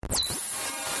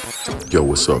Yo,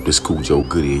 what's up? This Cool Joe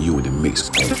Goody and you in the mix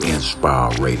on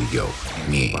Inspire Radio.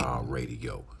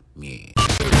 Yeah.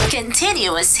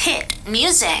 Continuous hit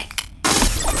music.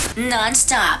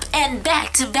 Non-stop and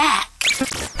back to back.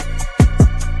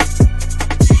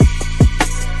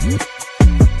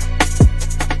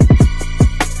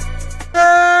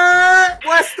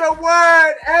 What's the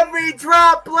word? Every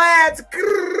drop lands.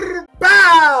 Grrr,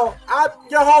 bow. I'm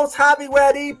your host, Javi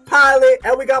Weddy, pilot,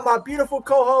 and we got my beautiful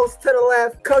co-host to the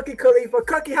left, Cookie Khalifa.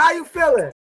 Cookie, how you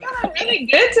feeling? I'm really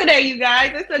good today, you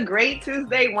guys. It's a great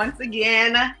Tuesday once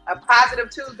again. A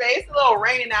positive Tuesday. It's a little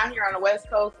raining out here on the West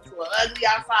Coast. It's a little ugly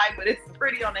outside, but it's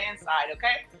pretty on the inside,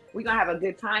 okay? We're going to have a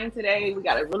good time today. We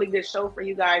got a really good show for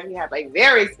you guys. We have a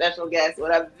very special guest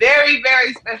with a very,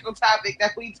 very special topic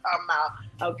that we talking about,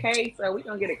 okay? So we're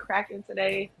going to get it cracking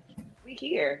today. We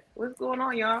here. What's going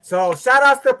on, y'all? So shout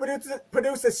outs to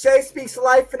producer Shay Speaks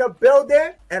Life in the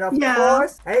building. And of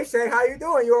course, hey Shay, how you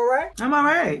doing? You all right? I'm all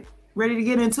right. Ready to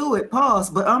get into it.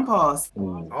 Pause, but unpause.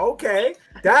 Okay.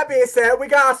 That being said, we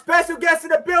got a special guest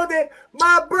in the building,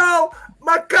 my bro,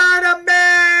 Macana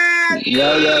Man.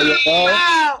 Yo.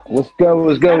 Wow. What's good?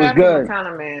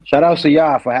 Macana Man. Shout out to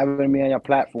y'all for having me on your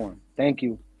platform. Thank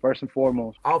you, first and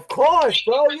foremost. Of course,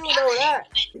 bro. You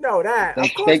know that.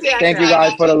 Thank you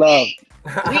guys for the love.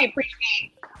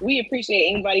 We appreciate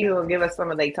anybody who will give us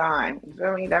some of their time. You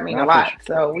feel me? That means a lot.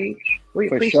 So we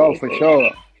appreciate For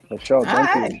sure.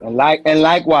 Thank you. And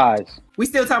likewise. We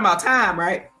still talking about time,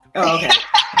 right? Oh, okay.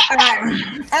 All right.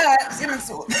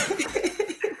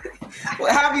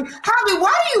 Well, Javi,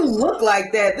 why do you look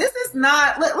like that? This is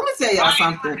not. Let me tell y'all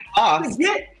something.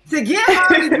 To get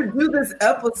Javi to do this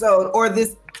episode or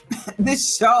this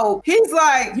show, he's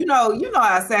like, you know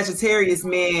how Sagittarius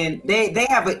men, they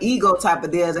have an ego type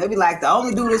of deal. They be like, the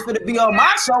only dude that's gonna be on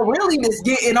my show really that's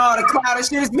getting all the clout and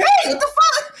shit is me. What the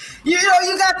fuck? You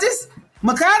got this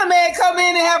Macana Man come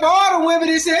in and have all the women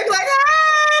and shit. They be like,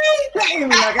 hey. They be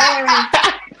like, hey.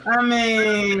 I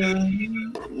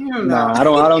mean, No, I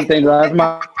don't think that's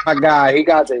my guy. He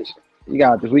got this. We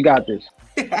got this.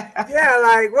 Yeah,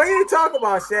 like, what are you talking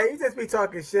about, Shay? You just be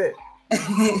talking shit.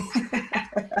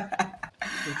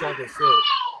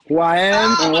 Who I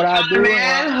am and what I do.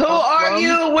 Man, who are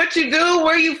you? What you do?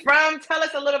 Where you from? Tell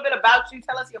us a little bit about you.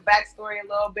 Tell us your backstory a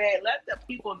little bit. Let the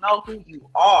people know who you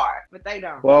are, but they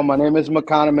don't. Well, my name is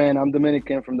Macana Man. I'm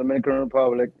Dominican from Dominican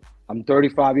Republic. I'm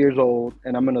 35 years old,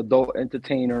 and I'm an adult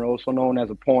entertainer, also known as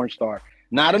a porn star.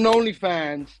 Not an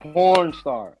OnlyFans, porn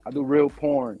star. I do real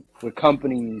porn with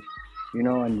companies,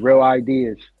 and real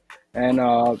ideas. And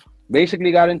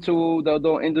basically got into the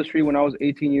adult industry when I was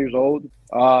 18 years old.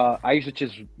 I used to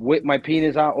just whip my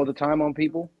penis out all the time on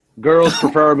people. Girls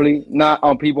preferably, not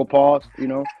on people paws,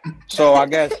 So I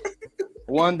guess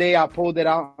one day I pulled it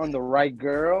out on the right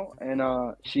girl, and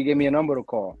she gave me a number to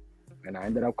call. And I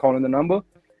ended up calling the number.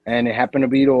 And it happened to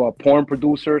be to a porn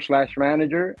producer /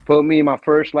 manager. Put me in my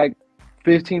first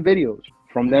 15 videos.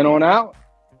 From then on out,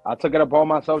 I took it upon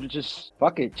myself to just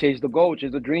chase the goal,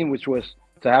 chase the dream, which was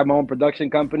to have my own production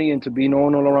company and to be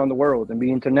known all around the world and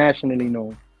be internationally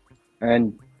known.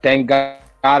 And thank God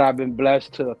I've been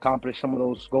blessed to accomplish some of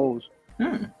those goals.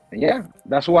 Yeah,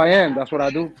 that's who I am. That's what I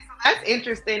do. That's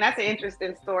interesting. That's an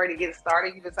interesting story to get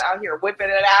started. You just out here whipping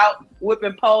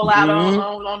pole out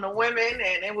on the women,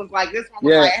 and it was like this one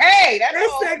was like, hey,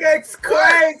 this nigga's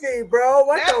crazy, bro.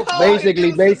 What the fuck?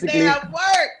 Basically. Basically.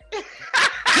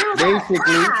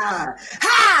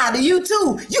 Hi to you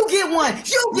too. You get one.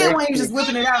 You just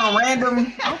whipping it out on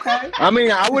random. Okay. I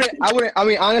mean,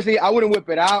 honestly, I wouldn't whip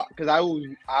it out because I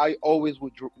always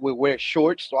would wear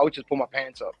shorts, so I would just pull my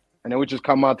pants up and it would just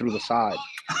come out through the side.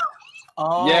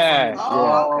 Oh, yeah.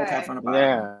 Okay.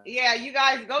 Yeah, you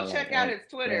guys go check out his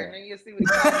Twitter and you'll see what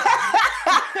he's talking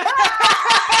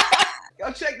about.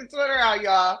 Go check the Twitter out,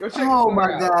 y'all.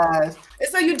 My gosh.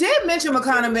 So you did mention,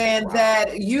 Macana Man,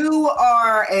 that you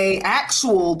are a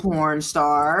actual porn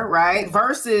star, right?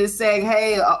 Versus saying,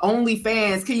 hey,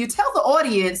 OnlyFans. Can you tell the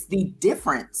audience the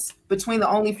difference between the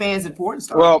OnlyFans and porn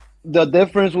star? Well, the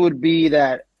difference would be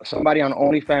that somebody on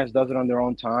OnlyFans does it on their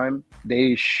own time.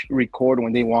 They record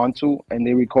when they want to, and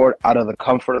they record out of the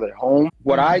comfort of their home.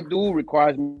 What I do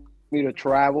requires me to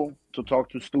travel, to talk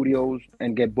to studios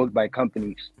and get booked by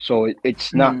companies. So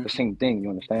it's not the same thing, you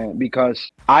understand?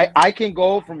 Because I can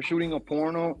go from shooting a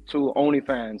porno to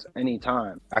OnlyFans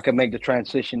anytime. I can make the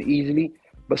transition easily,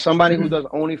 but somebody who does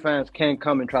OnlyFans can't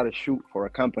come and try to shoot for a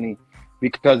company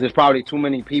because there's probably too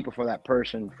many people for that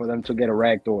person for them to get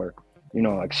erect or,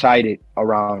 excited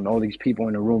around all these people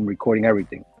in the room recording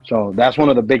everything. So that's one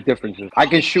of the big differences. I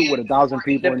can shoot with 1,000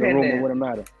 people in the room, it wouldn't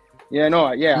matter. I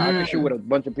can shoot with a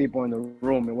bunch of people in the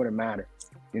room, it wouldn't matter.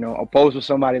 opposed to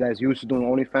somebody that's used to doing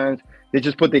OnlyFans. They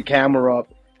just put their camera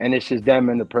up and it's just them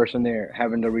and the person they're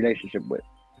having the relationship with.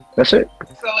 That's it.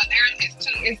 So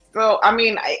it's so I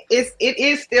mean it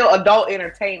is still adult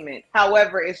entertainment.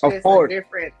 However, it's just a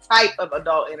different type of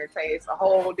adult entertainment. It's a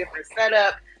whole different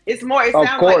setup. It's more. It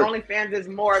sounds like OnlyFans is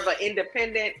more of an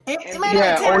independent.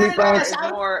 OnlyFans is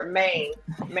more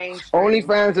mainstream.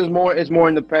 OnlyFans is more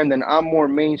independent. I'm more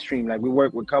mainstream. Like we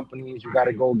work with companies. You got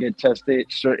to go get tested.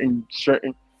 Certain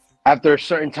after a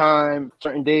certain time,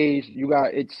 certain days.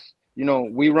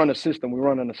 We run a system. We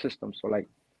run on a system. So like,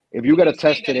 if you get a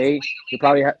test today, you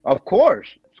probably of course,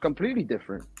 it's completely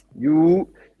different. You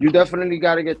definitely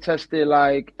got to get tested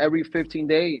like every 15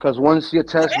 days because once your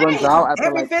test runs out after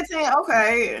every 15,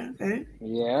 okay.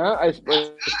 Yeah,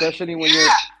 especially when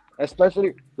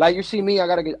especially like you see me, I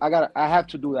have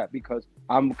to do that because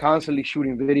I'm constantly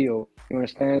shooting video. You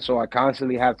understand? So I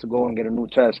constantly have to go and get a new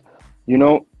test.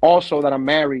 Also that I'm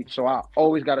married, so I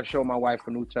always got to show my wife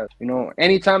a new test.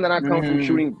 Anytime that I come from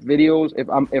shooting videos, if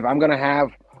I'm gonna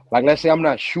have, like, let's say I'm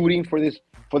not shooting for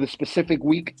the specific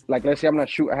week, like let's say I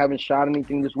haven't shot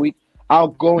anything this week, I'll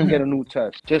go and get a new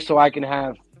test just so I can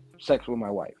have sex with my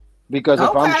wife. Because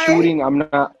if I'm shooting, I'm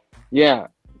not. Yeah,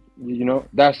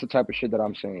 that's the type of shit that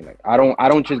I'm saying. Like I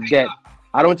don't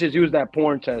just use that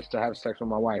porn test to have sex with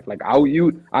my wife. Like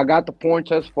I got the porn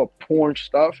test for porn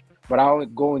stuff, but I'll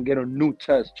go and get a new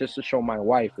test just to show my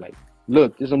wife, like,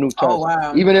 look, there's a new test. Oh,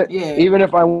 wow. Even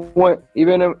if I went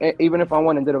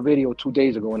and did a video 2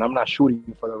 days ago and I'm not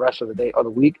shooting for the rest of the day or the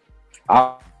week,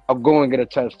 I'll go and get a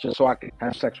test just so I can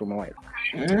have sex with my wife.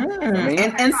 And so I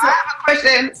have a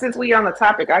question. Since we on the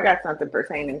topic, I got something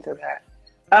pertaining to that.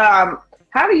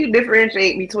 How do you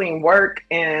differentiate between work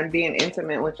and being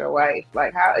intimate with your wife?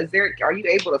 Like, are you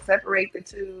able to separate the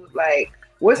two? Like,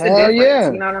 what's the difference?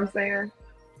 Yeah. You know what I'm saying?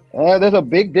 There's a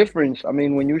big difference. I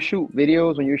mean, when you shoot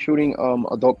videos, when you're shooting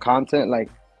adult content, like,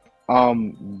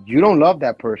 you don't love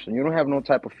that person. You don't have no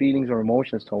type of feelings or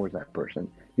emotions towards that person.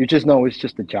 You just know it's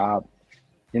just a job.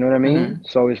 You know what I mean? Mm-hmm.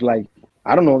 So it's like,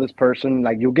 I don't know this person.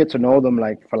 Like, you'll get to know them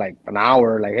like for like an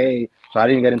hour. Like, hey, so I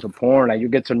didn't get into porn. Like, you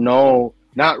get to know,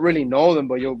 not really know them,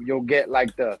 but you'll get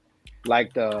like the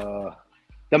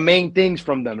main things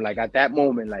from them. Like at that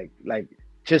moment, like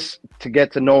just to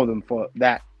get to know them for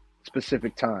that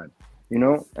specific time,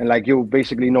 and like you'll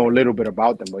basically know a little bit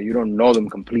about them, but you don't know them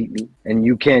completely, and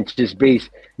you can't just be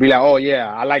like, oh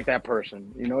yeah, I like that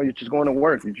person. You're just going to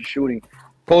work, you're just shooting.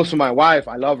 Post to my wife,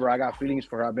 I love her, I got feelings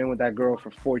for her, I've been with that girl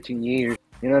for 14 years.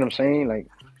 You know what I'm saying? Like,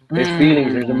 there's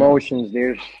feelings, there's emotions,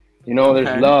 there's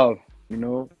there's love.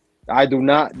 I do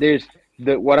not.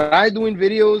 What I do in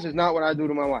videos is not what I do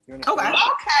to my wife. Okay.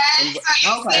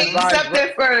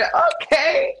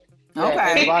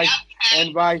 Okay.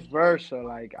 And vice versa.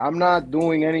 Like, I'm not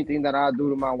doing anything that I do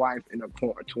to my wife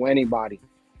to anybody.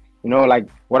 Like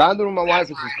what I do to my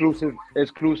wife is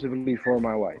exclusively for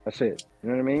my wife. That's it. You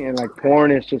know what I mean? And like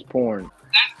porn is just porn. Do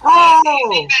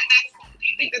you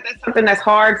think that that's something that's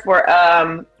hard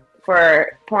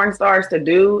for porn stars to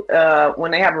do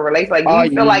when they have a relationship? Like, do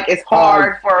you feel like it's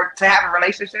hard to have a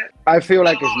relationship? I feel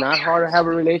like it's not hard to have a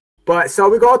relationship. But so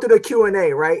we go through the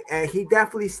Q&A, right? And he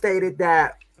definitely stated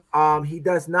that he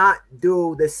does not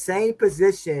do the same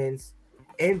positions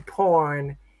in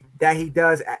porn that he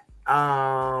does at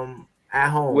home.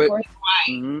 With his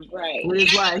wife. Right. With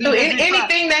his wife. So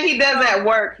anything that he does at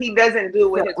work, he doesn't do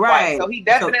with his wife. So he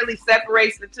definitely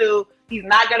separates the two. He's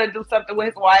not going to do something with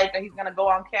his wife that he's going to go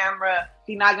on camera.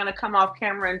 He's not going to come off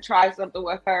camera and try something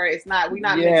with her. It's not, we're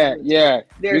not mixing the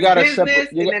two. There's business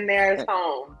and then there's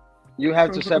home. You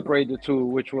have to separate the two,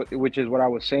 which is what I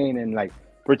was saying. And like,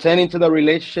 pertaining to the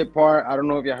relationship part, I don't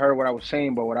know if you heard what I was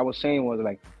saying, but what I was saying was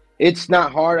like, it's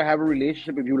not hard to have a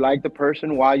relationship if you like the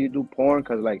person while you do porn,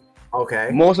 because like,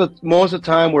 most of the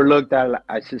time we're looked at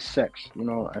as just sex,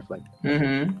 as like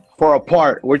for a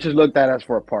part. We're just looked at as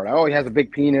for a part. Oh, he has a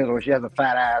big penis or she has a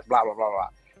fat ass, blah blah blah blah.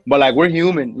 But like, we're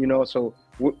human, so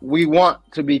we want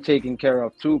to be taken care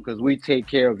of too, because we take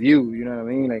care of you. You know what I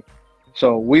mean? Like,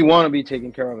 so we want to be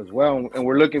taken care of as well, and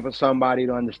we're looking for somebody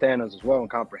to understand us as well and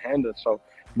comprehend us. So,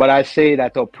 but I say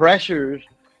that the pressures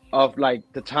of like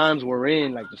the times we're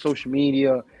in, like the social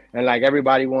media and like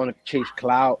everybody want to chase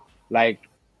clout, like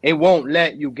it won't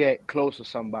let you get close to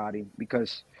somebody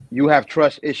because you have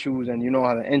trust issues, and you know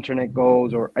how the internet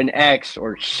goes, or an ex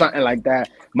or something like that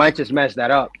might just mess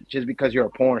that up just because you're a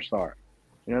porn star.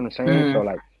 You know what I'm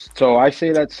saying? So I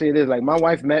say this, like, my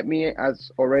wife met me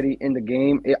as already in the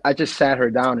game. I just sat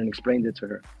her down and explained it to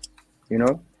her.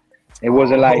 It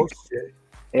wasn't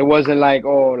like,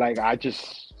 oh, like I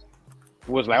just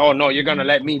was like, oh no, you're gonna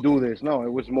let me do this. No,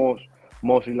 it was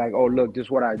mostly like, oh look, this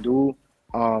is what I do.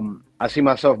 I see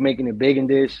myself making it big in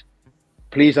this.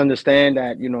 Please understand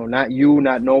that, not you,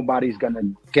 not nobody's gonna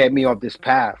get me off this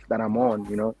path that I'm on,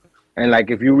 And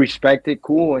like, if you respect it,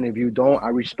 cool. And if you don't, I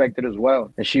respect it as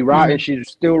well. And she's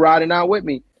still riding out with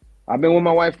me. I've been with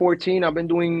my wife 14. I've been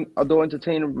doing adult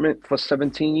entertainment for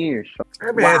 17 years. So.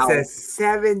 That man says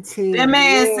 17 That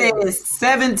man years. says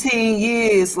 17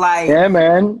 years. Like, yeah,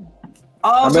 man.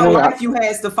 All your life you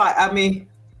has to fight. I mean,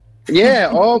 yeah,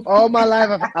 all my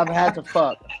life I've had to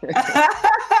fuck.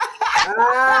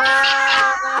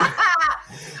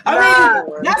 I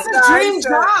mean, that's a dream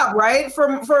job, right? For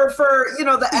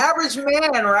the average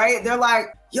man, right? They're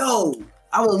like, yo,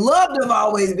 I would love to have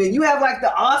always been. You have like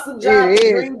the awesome job,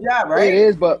 the dream job, right? It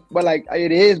is, but like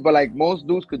most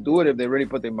dudes could do it if they really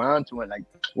put their mind to it. Like,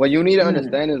 what you need to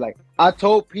understand is, like, I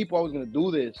told people I was gonna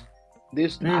do this.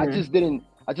 I just didn't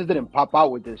pop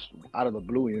out with this out of the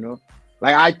blue,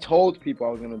 Like, I told people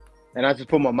I was gonna, and I just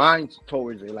put my mind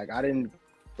towards it. Like, I didn't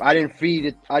feed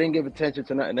it. I didn't give attention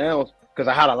to nothing else because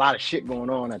I had a lot of shit going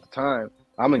on at the time.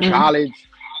 I'm in college,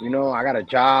 I got a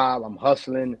job. I'm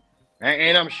hustling,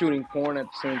 and I'm shooting porn at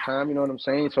the same time. You know what I'm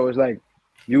saying? So it's like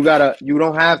you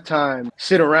don't have time to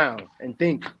sit around and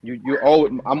think.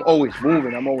 I'm always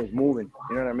moving. You know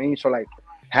what I mean? So like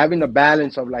having the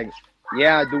balance of like,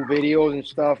 yeah, I do videos and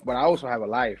stuff, but I also have a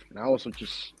life, and I also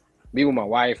just be with my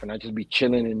wife, and I just be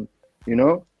chilling, and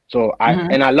So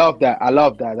I love that. I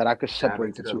love that I could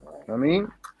separate the two. You know what I mean?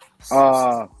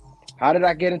 How did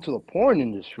I get into the porn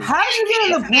industry? How did you get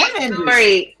into the porn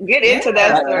industry? Get into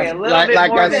that story a little bit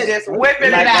more than just whipping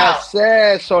it out. I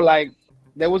said, so like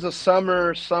there was a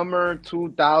summer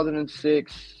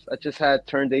 2006. I just had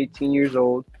turned 18 years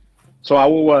old. So I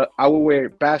would wear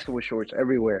basketball shorts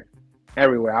everywhere.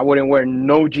 I wouldn't wear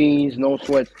no jeans, no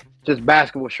sweats, just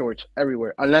basketball shorts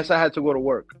everywhere, unless I had to go to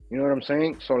work. You know what I'm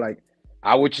saying? So like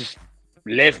I would just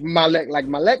lift my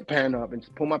leg pan up and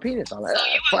just pull my penis out. Like, so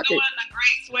you was doing the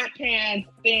great sweatpants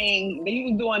thing.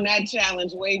 You was doing that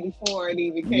challenge way before it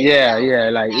even came out. Yeah.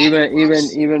 Like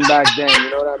even back then, you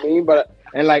know what I mean? But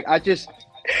and like I just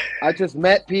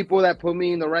met people that put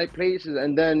me in the right places,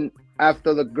 and then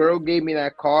after the girl gave me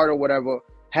that card or whatever,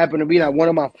 happened to be like one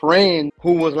of my friends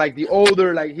who was like the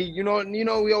older, like he,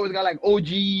 we always got like OG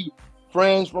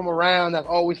friends from around that's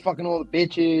always fucking all the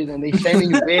bitches, and they sending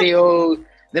you videos.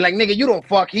 They're like, nigga, you don't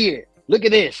fuck here. Look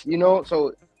at this,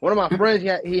 So one of my friends,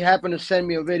 he happened to send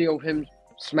me a video of him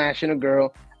smashing a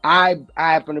girl. I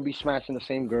happen to be smashing the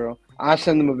same girl. I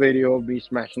send him a video of me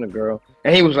smashing a girl,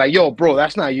 and he was like, yo, bro,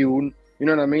 that's not you. You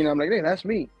know what I mean? I'm like, hey, that's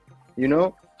me.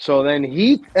 So then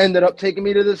he ended up taking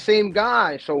me to the same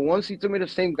guy. So once he took me to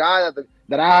the same guy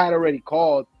that I had already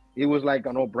called, it was like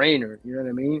a no-brainer. You know what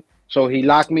I mean? So he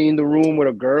locked me in the room with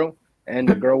a girl, and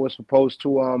the girl was supposed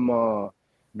to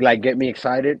like get me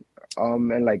excited.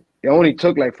 And like it only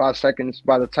took like 5 seconds.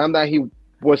 By the time that he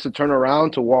was to turn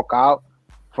around to walk out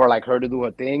for like her to do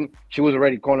her thing, she was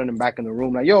already calling him back in the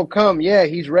room, like, yo, come, yeah,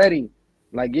 he's ready.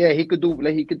 Like, yeah, he could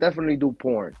definitely do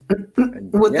porn.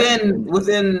 And,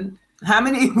 within how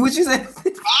many would you say?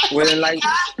 Within like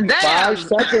 5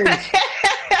 seconds.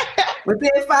 Within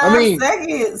 5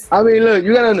 seconds. I mean, look,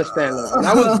 you gotta understand.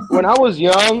 Look, when I was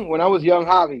young,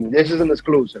 Javi, this is an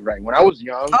exclusive, right? When I was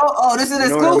young. Oh, this is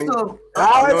exclusive.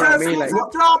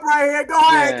 Drop right here. Go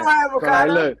ahead, Macana. So, like,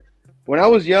 look, when I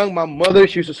was young, my mother,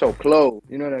 she used to sew clothes.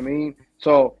 You know what I mean?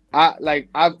 So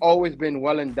I've always been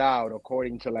well endowed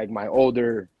according to like my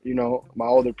older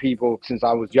people since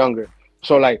I was younger.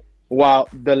 So like while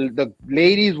the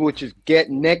ladies would just get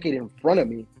naked in front of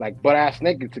me, like butt ass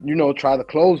naked, to, try the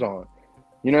clothes on.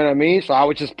 You know what I mean? So I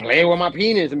would just play with my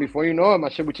penis, and before you know it, my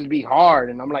shit would just be hard.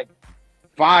 And I'm like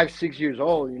 5-6 years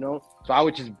old, So I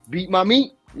would just beat my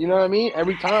meat. You know what I mean?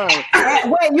 Every time.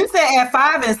 Wait, you said at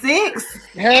 5 and 6?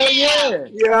 Hell yeah.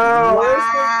 Yo,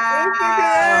 wow.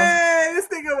 This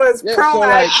nigga was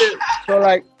proactive.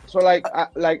 So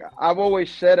I've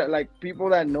always said it, like people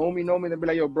that know me, they be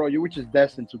like, yo, bro, you were just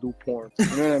destined to do porn.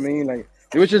 You know what I mean? Like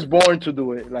you were just born to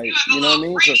do it. Like, you know what I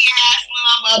mean? So,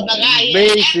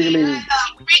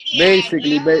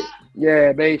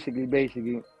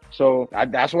 basically. So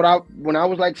that's what when I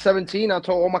was like 17, I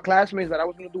told all my classmates that I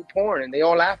was gonna do porn, and they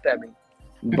all laughed at me.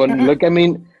 But look at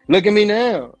me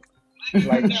now.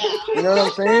 Like, you know what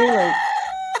I'm saying?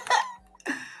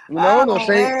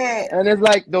 Like, and it's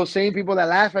like those same people that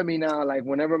laugh at me now. Like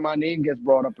whenever my name gets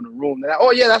brought up in the room, they're like,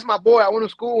 "Oh yeah, that's my boy. I went to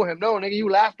school with him." No, nigga, you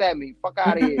laughed at me. Fuck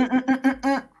out of here.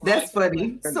 That's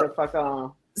funny. Get the fuck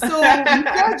on. So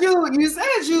you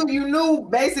said you knew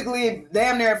basically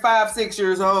damn near 5-6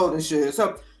 years old and shit.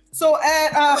 So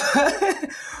at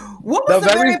what was the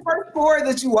very first porn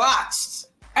that you watched?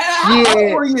 How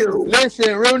old were you?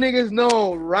 Listen, real niggas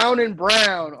know. Round and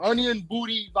Brown, Onion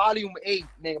Booty, Volume 8.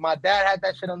 Nigga, my dad had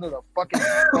that shit under the fucking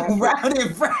Round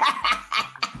and Brown.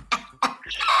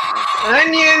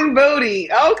 Onion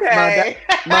Booty. Okay.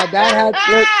 My dad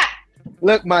had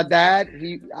look, my dad,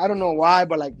 I don't know why,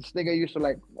 but like this nigga used to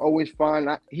like always find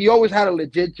he always had a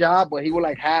legit job, but he would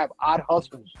like have odd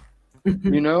hustles.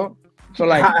 You know? So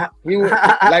like he would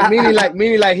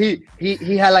meaning like he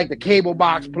had like the cable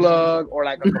box plug or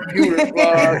like a computer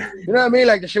plug. You know what I mean?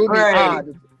 Like the shit would be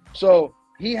odd. So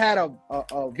he had a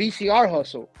VCR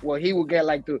hustle where he would get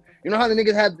like you know how the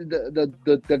niggas had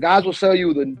the guys will sell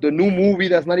you the new movie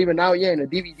that's not even out yet in a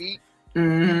DVD.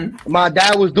 Mm-hmm. My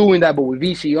dad was doing that, but with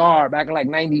VCR back in like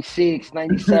 96,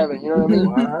 97. You know what I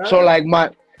mean? Wow.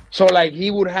 So like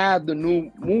he would have the new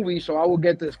movie, so I would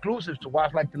get the exclusives to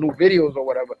watch like the new videos or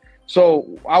whatever.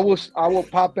 So I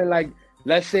would pop in like,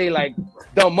 let's say like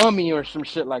The Mummy or some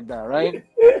shit like that, right?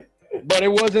 But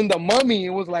it wasn't The Mummy.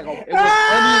 It was like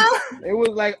it was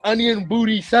like Onion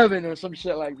Booty 7 or some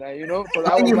shit like that, you know? So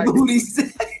that was like Booty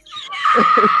 7.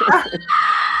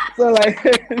 so that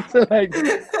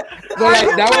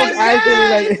was actually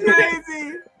like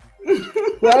crazy.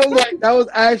 that was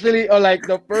actually like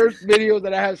the first videos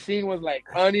that I have seen was like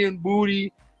Onion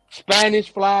Booty, Spanish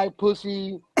Fly,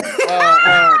 Pussy, He's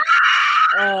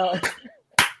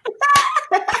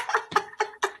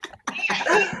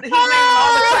naming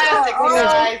all the classics,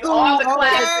 guys. All the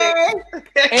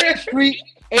classics.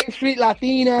 8th Street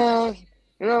Latinas.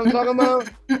 You know what I'm talking about?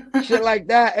 Shit like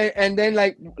that. And then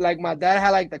like my dad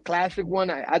had like the classic one.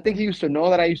 I think he used to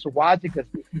know that I used to watch it because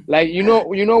like you know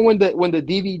when the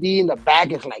DVD in the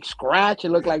back is like scratch, it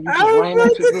looked like you just ran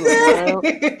that shit through the ground.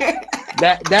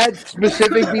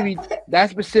 That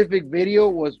specific video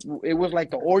was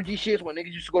like the orgy shit when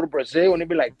niggas used to go to Brazil and it'd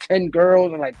be like 10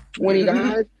 girls and like 20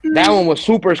 guys. That one was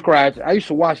super scratch. I used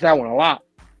to watch that one a lot.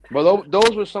 But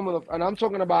those were some of the, and I'm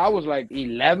talking about I was like 10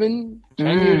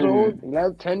 years old,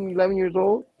 11 years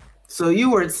old. So you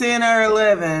were 10 or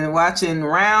 11 watching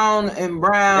Round and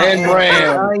Brown. And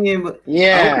Onion,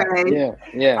 yeah. Okay.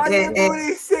 Yeah. Onion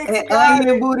Booty 6.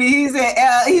 Onion Booty, he said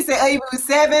Onion Booty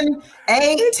 7,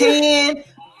 8, 10,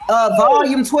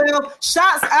 volume 12.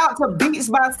 Shouts out to Beats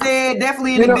by Said,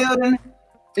 definitely in the building.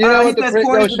 You know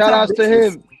what shout outs to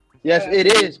him. Yes, it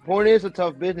is. Porn is a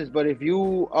tough business, but if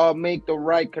you make the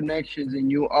right connections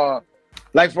and you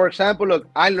like for example, look,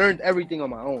 I learned everything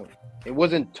on my own. It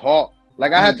wasn't taught.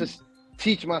 Like I had to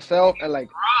teach myself and like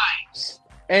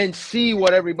and see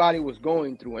what everybody was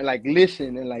going through and like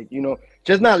listen and like, you know,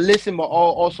 just not listen but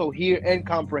also hear and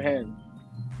comprehend.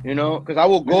 You know, because I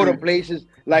will go to places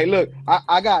like look,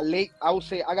 I got late. I would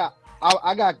say I got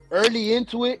early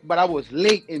into it, but I was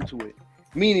late into it.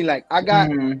 Meaning like I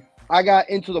got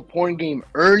into the porn game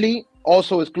early,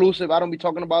 also exclusive. I don't be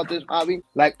talking about this, Javi.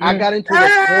 Like I got into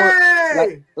the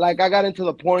porn, like I got into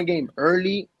the porn game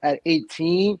early at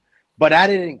 18, but I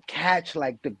didn't catch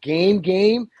like the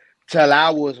game till I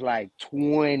was like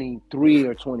 23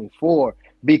 or 24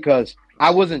 because I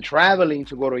wasn't traveling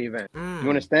to go to events. You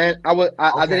understand?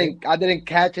 I didn't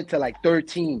catch it till like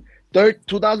 13.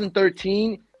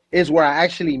 2013 is where I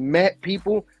actually met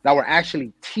people that were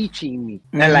actually teaching me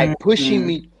and like pushing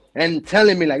me and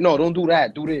telling me like, no, don't do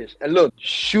that, do this. And look,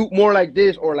 shoot more like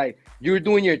this or like you're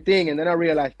doing your thing. And then I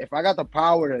realized if I got the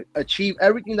power to achieve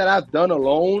everything that I've done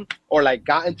alone or like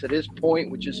gotten to this point,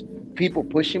 which is people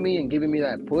pushing me and giving me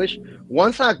that push.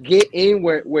 Once I get in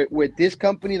with this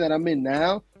company that I'm in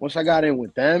now, once I got in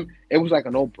with them, it was like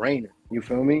a no-brainer. You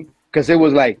feel me? Because it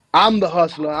was like, I'm the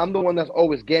hustler. I'm the one that's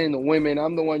always getting the women.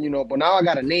 I'm the one, you know, but now I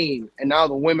got a name and now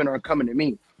the women are coming to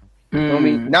me. You feel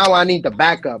me? Now I need the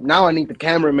backup. Now I need the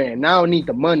cameraman. Now I need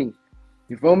the money.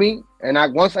 You feel me? And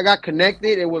once I got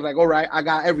connected, it was like, all right, I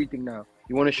got everything now.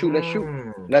 You want to shoot? Let's shoot.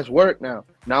 Let's work now.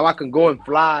 Now I can go and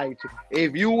fly.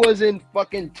 If you was in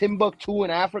fucking Timbuktu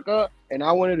in Africa and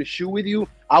I wanted to shoot with you,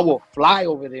 I will fly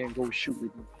over there and go shoot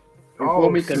with you. You feel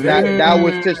me? Because that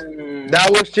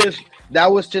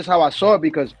was just how I saw it.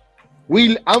 Because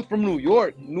I'm from New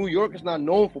York. New York is not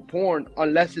known for porn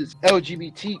unless it's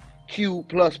LGBTQ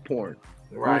plus porn.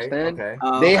 Right. Understand? Okay.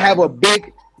 They have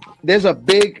there's a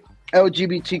big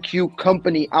LGBTQ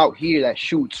company out here that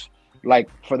shoots like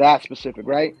for that specific,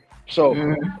 right?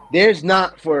 So there's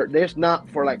not for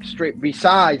like straight,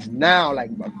 besides now,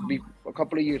 like a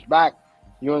couple of years back,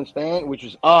 you understand, which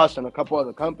was us and a couple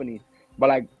other companies, but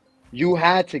like you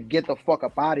had to get the fuck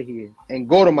up out of here and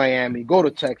go to Miami, go to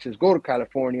Texas, go to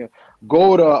California,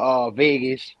 go to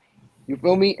Vegas, you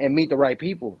feel me, and meet the right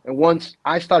people. And once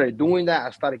I started doing that,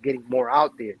 I started getting more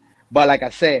out there. But like I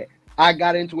said, I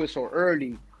got into it so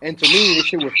early, and to me, this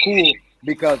shit was cool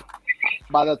because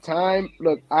by the time,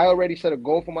 look, I already set a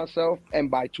goal for myself, and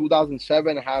by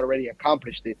 2007, I had already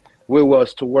accomplished it. Which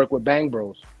was to work with Bang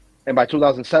Bros, and by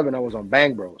 2007, I was on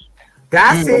Bang Bros.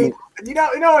 That's it. You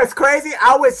know, it's crazy.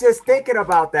 I was just thinking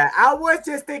about that. I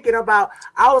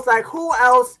was like, who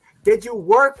else did you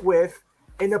work with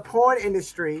in the porn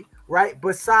industry, right?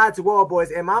 Besides World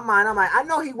Boys. In my mind, I'm like, I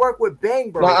know he worked with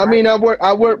Bang Bros. No, I mean, I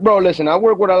work, bro. Listen, I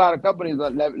work with a lot of companies.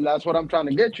 That's what I'm trying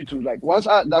to get you to. Like, what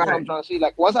I'm trying to see.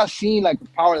 Like, once I seen like the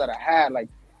power that I had, like,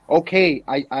 okay,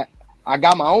 I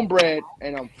got my own bread,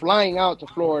 and I'm flying out to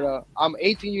Florida. I'm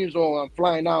 18 years old. I'm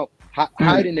flying out,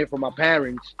 hiding there from my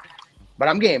parents. But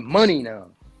I'm getting money now.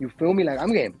 You feel me? Like,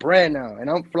 I'm getting bread now, and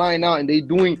I'm flying out, and they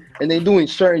doing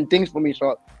certain things for me.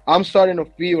 So I'm starting to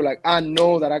feel like I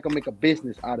know that I can make a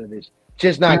business out of this.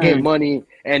 Just not get money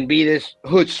and be this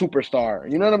hood superstar.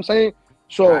 You know what I'm saying?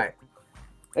 So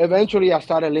eventually, I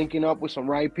started linking up with some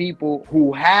right people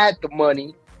who had the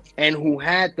money and who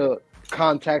had the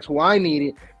contacts who I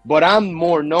needed. But I'm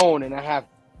more known, and I have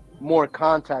more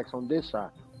contacts on this side.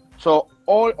 So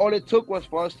all it took was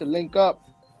for us to link up,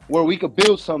 where we could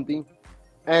build something,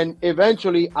 and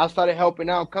eventually I started helping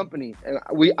out companies, and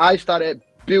I started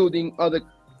building other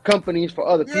companies for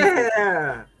other people.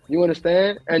 Yeah, you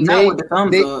understand? And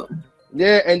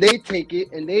and they take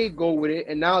it and they go with it,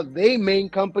 and now they main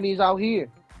companies out here.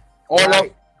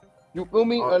 You feel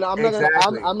me? And I'm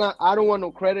not. I don't want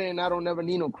no credit, and I don't never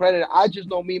need no credit. I just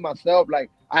know me myself. Like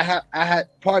I had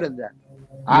part of that.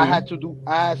 I had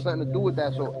something to do with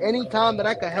that. So anytime that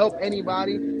I can help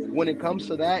anybody when it comes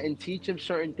to that and teach them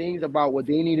certain things about what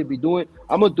they need to be doing,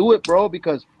 I'm gonna do it, bro.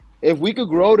 Because if we could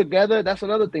grow together, that's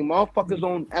another thing. Motherfuckers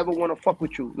don't ever want to fuck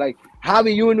with you. Like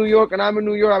Javi, you in New York and I'm in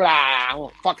New York. I'm like, I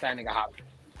won't fuck that nigga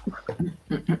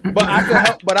Javi. But I can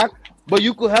help. But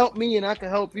you could help me and I can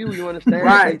help you. You understand?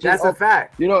 Right. That's a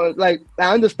fact. You know, like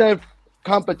I understand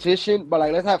competition, but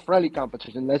like let's have friendly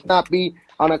competition. Let's not be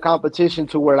on a competition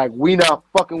to where like we not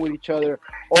fucking with each other,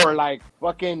 or like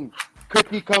fucking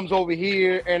Cookie comes over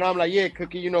here and I'm like, yeah,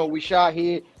 Cookie, you know, we shot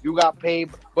here, you got paid,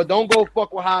 but don't go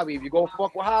fuck with Javi. If you go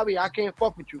fuck with Javi, I can't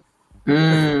fuck with you.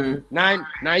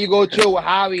 Now you go chill with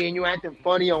Javi and you acting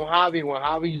funny on Javi when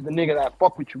Javi's the nigga that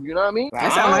fuck with you. You know what I mean?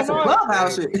 That sounds like some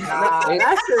clubhouse shit.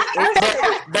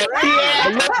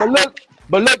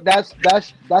 But look,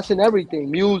 that's in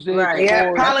everything. Music. Right.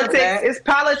 Yeah, politics. It's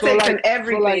politics and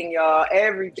everything, y'all.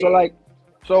 Everything.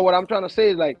 So what I'm trying to say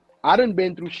is like, I done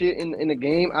been through shit in the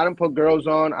game. I done put girls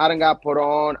on. I done got put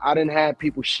on. I done had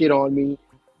people shit on me.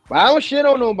 But I don't shit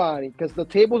on nobody because the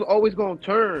table's always gonna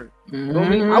turn. You know what I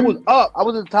mean? I was up. I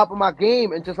was at the top of my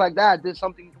game, and just like that,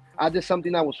 I did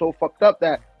something that was so fucked up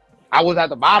that I was at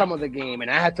the bottom of the game, and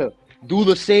I had to do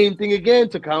the same thing again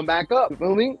to come back up. You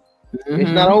feel me?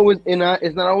 It's not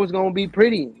always gonna be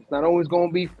pretty. It's not always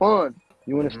gonna be fun.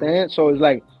 You understand? So it's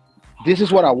like, this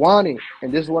is what I wanted,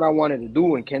 and this is what I wanted to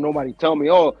do, and can't nobody tell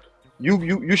me, oh,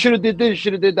 you should have did this,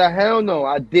 should have did that. Hell no,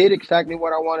 I did exactly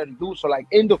what I wanted to do. So like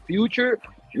in the future,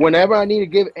 whenever I need to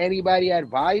give anybody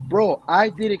advice, bro, I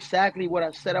did exactly what I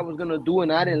said I was gonna do,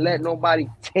 and I didn't let nobody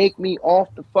take me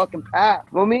off the fucking path.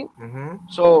 You know what I mean?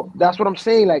 So that's what I'm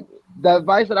saying. Like the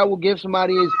advice that I would give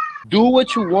somebody is do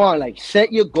what you want. Like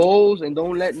set your goals and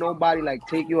don't let nobody like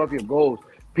take you off your goals.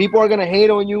 People are gonna hate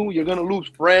on you. You're gonna lose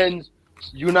friends.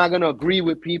 You're not gonna agree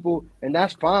with people, and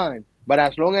that's fine. But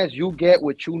as long as you get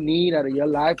what you need out of your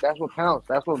life, that's what counts.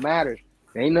 That's what matters.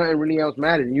 There ain't nothing really else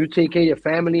matters. And you take care of your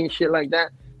family and shit like that.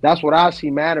 That's what I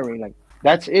see mattering. Like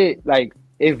that's it. Like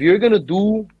if you're gonna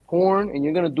do porn and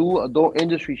you're gonna do adult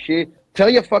industry shit, tell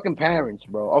your fucking parents,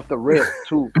 bro, off the rip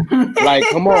too. Like,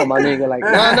 come on, my nigga. Like,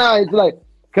 nah. It's like,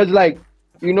 cause like,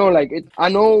 you know, like I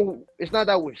know it's not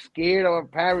that we're scared of our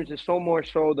parents. It's so more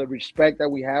so the respect that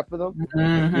we have for them.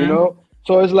 You know.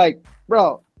 So it's like,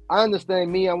 bro, I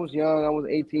understand me. I was young. I was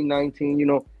 18, 19, you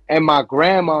know. And my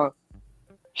grandma,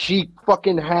 she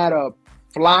fucking had a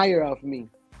flyer of me.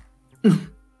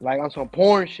 Like on some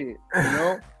porn shit, you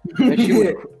know?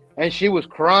 And she was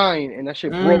crying, and that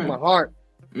shit broke my heart,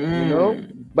 you know?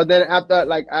 But then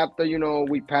after, you know,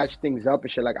 we patched things up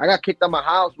and shit, like I got kicked out of my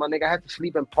house, my nigga. I had to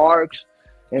sleep in parks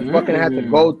and fucking had to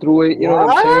go through it, you know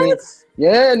what I'm saying?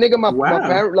 Yeah, nigga, my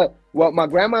parents, like, well, my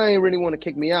grandma ain't really want to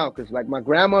kick me out because, like, my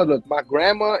grandma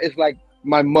is like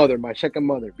my mother, my second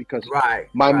mother, because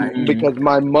because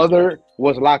my mother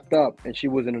was locked up and she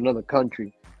was in another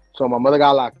country. So my mother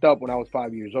got locked up when I was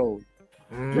 5 years old.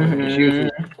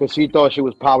 Because she thought she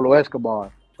was Pablo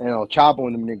Escobar and El Chapo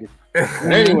and them niggas.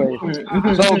 But anyway,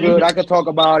 so good. I could talk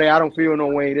about it. I don't feel no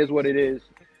way. It is what it is.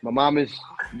 My mom is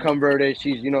converted.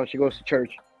 She's, you know, she goes to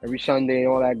church. every Sunday,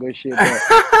 all that good shit.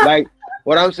 But like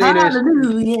what I'm saying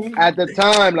is, at the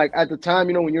time,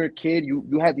 you know, when you're a kid,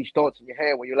 you have these thoughts in your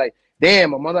head where you're like,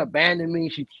 damn, my mother abandoned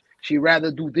me. She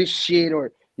rather do this shit,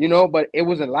 or you know, but it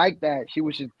wasn't like that. She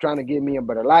was just trying to give me a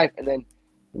better life. And then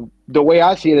the way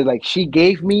I see it is like she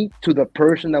gave me to the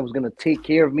person that was gonna take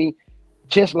care of me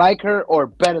just like her or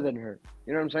better than her.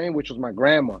 You know what I'm saying? Which was my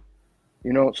grandma.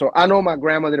 You know, so I know my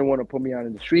grandma didn't want to put me out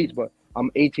in the streets, but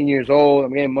I'm 18 years old,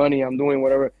 I'm getting money, I'm doing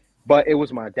whatever. But it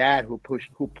was my dad who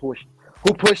pushed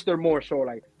her more so,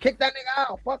 like, kick that nigga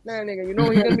out, fuck that nigga, you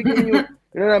know, he's gonna be giving you,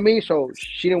 you know what I mean? So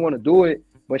she didn't want to do it,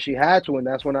 but she had to, and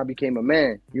that's when I became a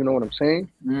man. You know what I'm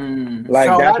saying? Like,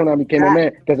 so that's when I became a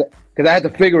man, because I had to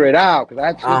figure it out, because I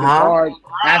had to sleep in cars,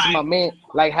 ask my man,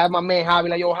 like, have my man Javi,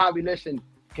 like, yo, Javi, listen,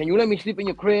 can you let me sleep in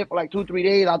your crib for like 2-3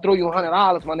 days? I'll throw you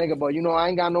 $100, my nigga, but, you know, I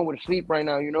ain't got nowhere to sleep right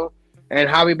now, you know? And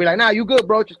Javi be like, nah, you good,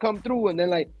 bro, just come through, and then,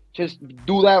 like, just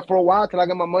do that for a while till I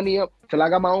get my money up, till I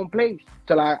got my own place,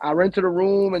 till I rented a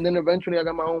room, and then eventually I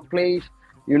got my own place,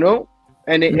 you know?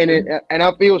 And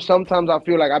I feel sometimes I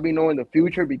feel like I be knowing the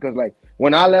future, because like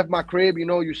when I left my crib, you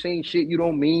know, you're saying shit you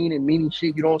don't mean and meaning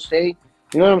shit you don't say.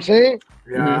 You know what I'm saying?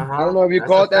 Yeah. I don't know if you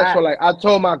caught that. So like I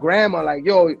told my grandma, like,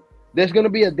 yo, there's gonna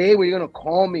be a day where you're gonna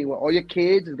call me when all your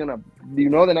kids is gonna, you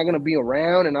know, they're not gonna be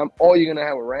around, and I'm all you're gonna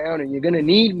have around, and you're gonna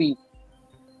need me.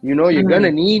 You know, you're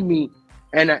gonna need me,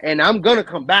 and I'm gonna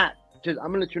come back. Just I'm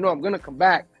gonna let you know I'm gonna come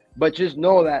back, but just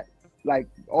know that like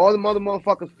all the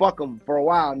motherfuckers fuck them for a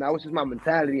while. And that was just my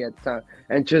mentality at the time.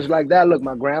 And just like that, look,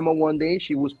 my grandma one day,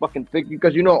 she was fucking fidgeting,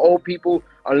 because you know old people,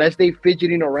 unless they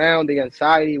fidgeting around, the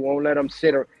anxiety won't let them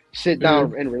sit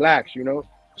down and relax, you know.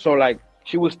 So like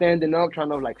she was standing up trying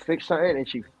to like fix something, and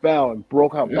she fell and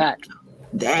broke her back.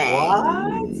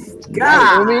 Damn. What?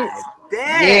 God. You know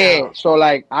Damn. Yeah, so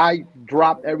like I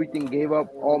dropped everything, gave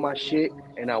up all my shit,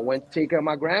 and I went to take care of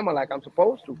my grandma like I'm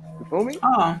supposed to. You feel me?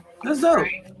 Oh, that's dope.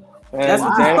 And that's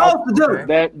what you're supposed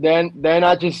to do. Then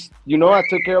I just, you know, I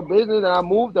took care of business and I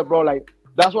moved there, bro. Like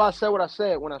that's why I said what I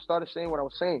said when I started saying what I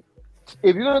was saying.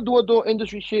 If you're gonna do adult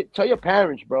industry shit, tell your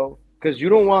parents, bro, because you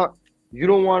don't want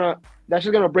to. That's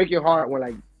just gonna break your heart when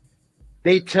like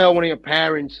they tell one of your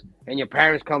parents and your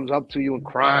parents comes up to you and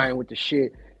crying with the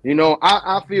shit. You know,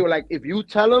 I feel like if you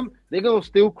tell them, they're gonna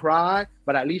still cry,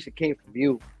 but at least it came from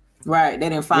you. Right, they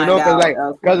didn't find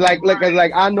out. Because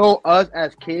like I know us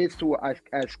as kids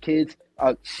as kids,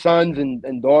 sons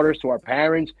and daughters to our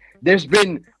parents. There's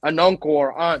been an uncle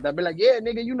or aunt that be like, yeah,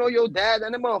 nigga, you know your dad,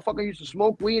 and that motherfucker used to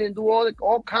smoke weed and do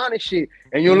all kind of shit,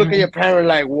 and you look at your parent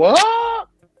like, what?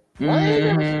 You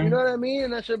know what I mean?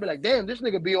 And I should be like, damn, this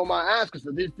nigga be on my ass because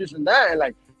of this and that, and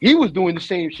like he was doing the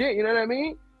same shit. You know what I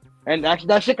mean? And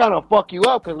that shit kind of fuck you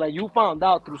up because like you found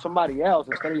out through somebody else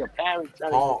instead of your parents.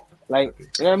 Like, you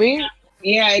know what I mean?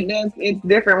 Yeah, it does. It's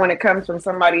different when it comes from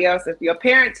somebody else. If your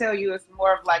parent tell you, it's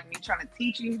more of like me trying to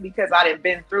teach you because I didn't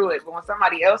been through it. But when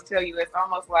somebody else tell you, it's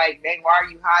almost like, dang, why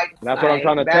are you hiding? That's like, what I'm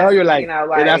trying to tell you. Like, you know,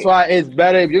 like, that's why it's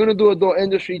better if you're gonna do adult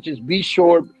industry. Just be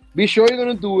sure you're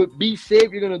gonna do it. Be safe.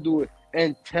 You're gonna do it,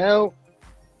 and tell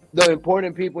the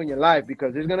important people in your life,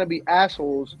 because there's gonna be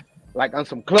assholes like on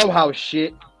some clubhouse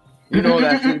shit. You know,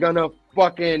 that's just gonna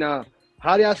fucking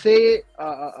how do I say it?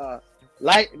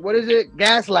 What is it?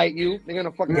 Gaslight you. They're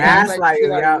gonna fucking gaslight you.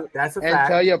 Yeah, that's a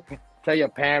fact. And tell your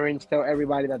parents, tell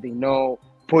everybody that they know,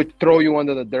 throw you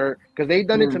under the dirt, because they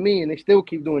done it to me and they still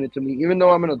keep doing it to me, even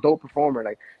though I'm an adult performer.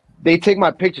 Like they take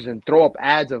my pictures and throw up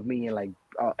ads of me in like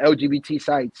LGBT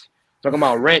sites talking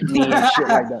about rent me and shit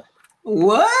like that.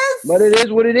 What? But it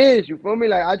is what it is. You feel me?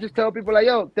 Like I just tell people like,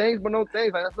 yo, thanks but no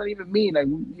thanks. Like that's not even me.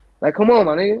 Like come on,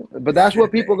 my nigga. But that's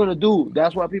what people are gonna do.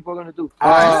 That's what people are gonna do.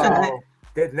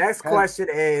 The next question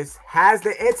is: has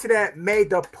the internet made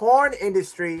the porn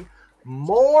industry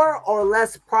more or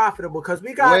less profitable? Because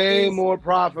we got more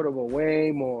profitable,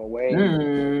 way more.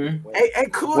 And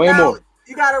cool now,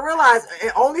 you got to realize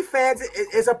OnlyFans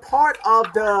is a part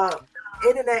of the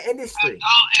internet industry.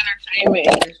 Entertainment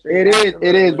industry.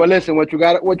 It is. But listen, what you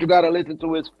gotta listen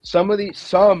to is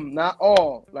some, not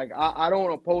all. Like I don't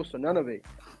want to post none of it.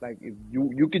 Like if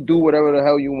you could do whatever the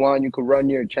hell you want. You could run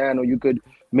your channel. You could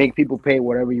make people pay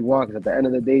whatever you want. Because at the end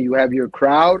of the day, you have your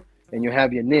crowd and you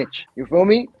have your niche. You feel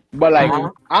me? But like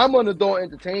I'm an adult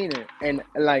entertainer, and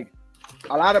like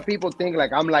a lot of people think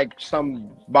like I'm like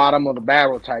some bottom of the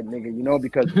barrel type nigga, you know,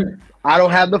 because I don't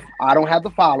have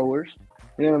the followers.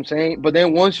 You know what I'm saying? But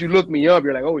then once you look me up,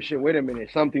 you're like, oh shit, wait a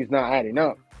minute, something's not adding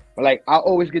up. But like I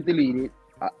always get deleted.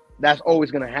 That's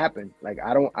always gonna happen. Like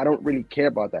I don't really care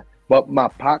about that. But my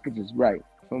pockets is right.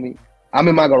 For me, I'm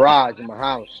in my garage in my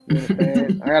house. You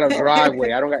understand? I got a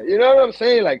driveway. I don't got. You know what I'm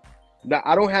saying? Like that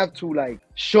I don't have to like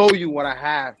show you what I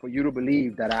have for you to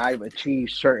believe that I've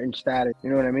achieved certain status. You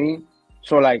know what I mean?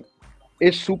 So like,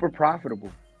 it's super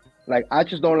profitable. Like, I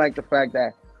just don't like the fact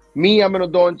that I'm an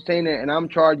adult entertainer and I'm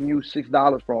charging you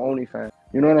 $6 for OnlyFans.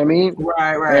 You know what I mean?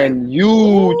 Right. And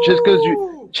you just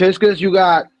cause you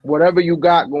got whatever you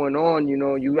got going on, you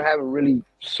know, you haven't really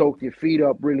soaked your feet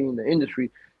up really in the industry.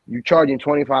 You charging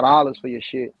 $25 for your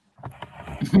shit.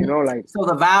 You know, like, so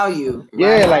the value.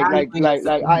 yeah, right?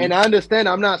 and I understand.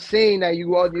 I'm not saying that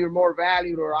you're more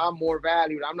valued or I'm more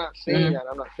valued. I'm not saying that.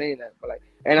 I'm not saying that. But like,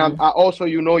 and I also,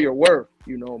 you know, your worth.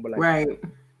 You know, but like, right.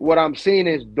 What I'm saying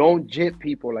is, don't jip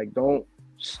people. Like, don't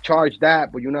charge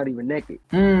that, but you're not even naked.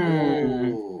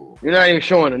 You're not even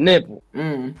showing a nipple. Okay.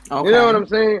 You know what I'm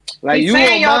saying? Like, He's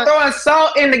saying y'all throwing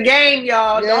salt in the game,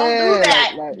 y'all. Yeah, don't do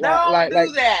that. Don't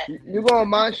do that. You gonna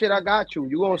mind shit? I got you.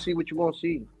 You gonna see what you gonna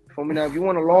see. For me now, if you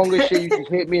want a longer shit, you just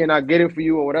hit me and I get it for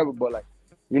you or whatever. But like,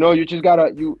 you know, you just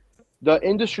gotta the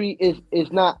industry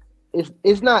is not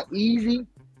easy,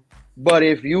 but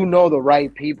if you know the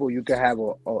right people, you can have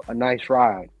a nice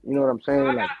ride. You know what I'm saying? So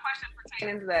I like, got a question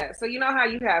pertaining to that. So you know how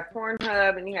you have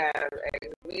Pornhub and you have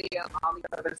Xvideo and all these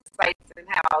other sites, and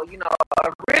how, you know,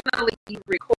 originally you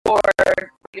record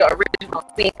your original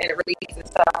scene and it releases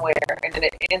somewhere and then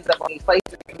it ends up on these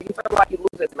places. Do you feel like you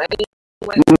lose money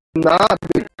when nah,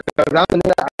 because I'm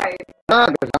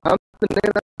the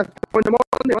nigga that's putting them on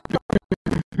there.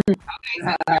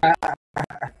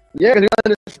 Yeah, because you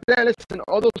understand, listen,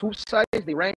 all those two sites,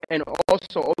 they rank, and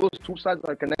also all those two sites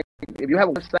are connected. If you have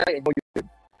a website and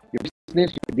your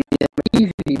business, your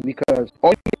DM easy, because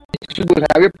all you need to do is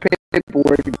have your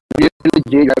paperwork, you're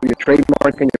legit, you have your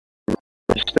trademark and your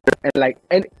register, and like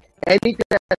anything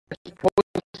that's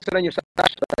posted on your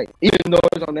site, even though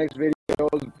it's on X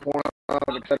videos,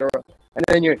 Pornhub, etc. And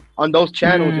then you're on those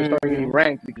channels, you start getting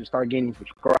ranked because you start gaining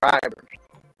subscribers.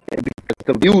 And because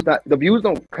the views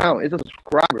don't count, it's the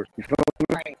subscribers. You feel me?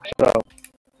 Right. So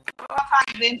all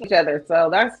ties into each other, so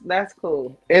that's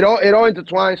cool. It all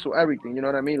intertwines to everything. You know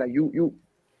what I mean? Like you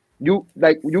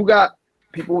got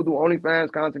people who do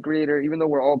OnlyFans, content creator. Even though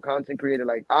we're all content creator,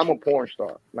 like I'm a porn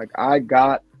star. Like I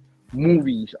got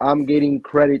movies. I'm getting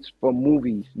credits for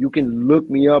movies. You can look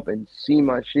me up and see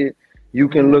my shit. You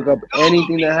can look up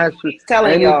anything that has to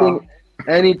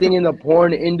anything in the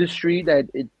porn industry that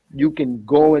you can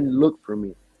go and look for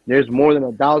me. There's more than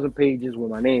 1,000 pages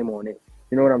with my name on it.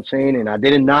 You know what I'm saying? And I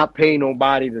did not pay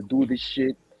nobody to do this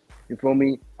shit. You feel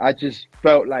me? I just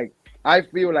feel like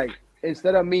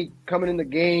instead of me coming in the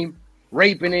game,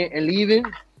 raping it and leaving,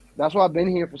 that's why I've been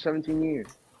here for 17 years.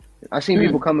 I've seen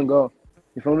people come and go.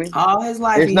 You feel me? All his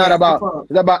life. It's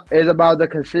about the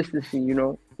consistency, you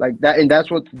know, like that, and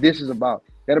that's what this is about.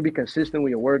 You gotta be consistent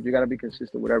with your work. You gotta be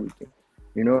consistent with everything.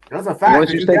 You know, that's a fact.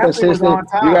 Once you stay consistent,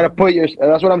 you gotta put your.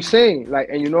 That's what I'm saying. Like,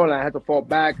 and you know, like I had to fall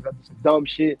back because that's dumb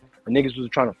shit. And niggas was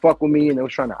trying to fuck with me, and they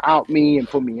was trying to out me and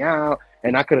put me out.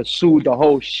 And I could have sued the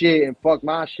whole shit and fucked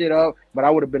my shit up, but I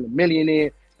would have been a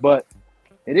millionaire. But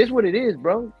it is what it is,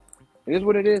 bro. It is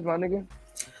what it is, my nigga.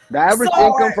 The average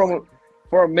income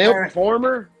for a male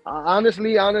performer,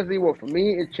 honestly, well, for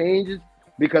me, it changes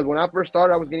because when I first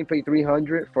started, I was getting paid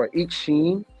 $300 for each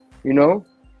scene, you know.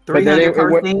 $300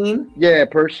 per scene? Yeah,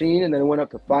 per scene, and then it went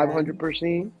up to $500 per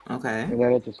scene. Okay. And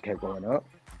then it just kept going up.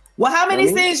 Well, how many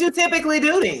scenes you typically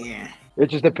do then? It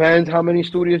just depends how many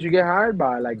studios you get hired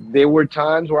by. Like, there were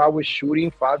times where I was shooting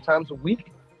 5 times a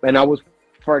week. And I was,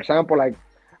 for example, like,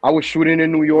 I was shooting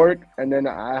in New York, and then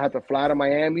I had to fly to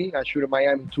Miami. I shoot in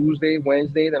Miami Tuesday,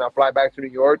 Wednesday, then I fly back to New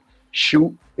York,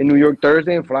 shoot in New York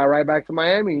Thursday, and fly right back to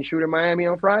Miami and shoot in Miami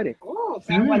on Friday. Oh,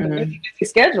 sounds like a busy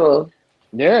schedule.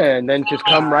 Yeah, and then just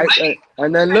come right,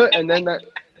 and then look, and then that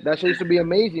used to be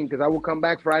amazing because I would come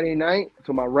back Friday night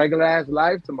to my regular ass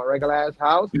life, to my regular ass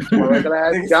house, to my regular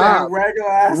ass job.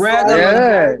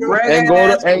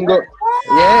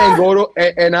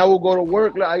 And I would go to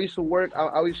work. Look, I used to work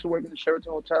in the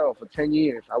Sheraton Hotel for 10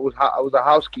 years. I was a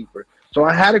housekeeper, so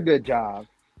I had a good job.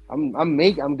 I'm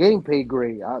getting paid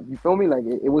great. You feel me? Like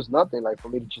it was nothing like for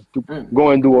me to just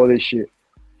go and do all this shit.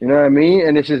 You know what I mean?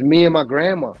 And it's just me and my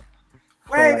grandma.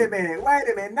 Wait a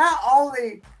minute. Not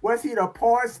only was he the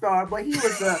porn star, but he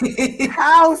was a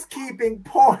housekeeping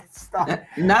porn star.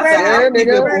 Not the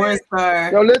housekeeping porn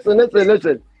star. Yo,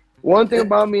 listen. One thing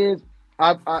about me is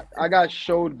I got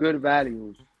showed good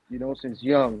values, you know, since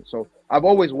young. So I've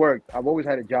always worked. I've always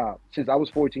had a job since I was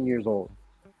 14 years old.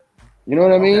 You know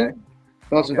what I mean?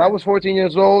 So since I was 14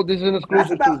 years old, this is an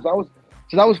exclusive truth.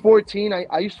 Since I was 14,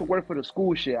 I used to work for the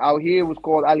school shit. Out here it was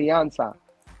called Alianza.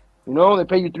 You know, they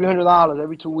pay you $300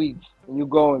 every 2 weeks, and you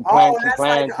go and plant and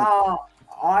plant.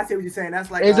 I see what you're saying. That's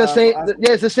like It's the same. us-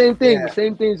 Yeah, it's the same thing. Yeah. The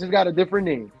same thing. It's just got a different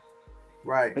name.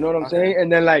 right. You know what I'm Okay. saying?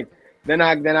 And then like then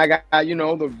I got you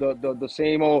know the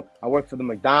same old. I worked for the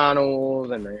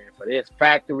McDonald's and for this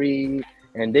factory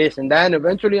and this and that. And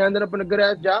eventually I ended up in a good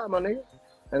ass job, my nigga.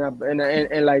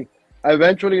 And like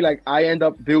eventually like I end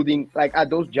up building like at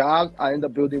those jobs I end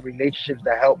up building relationships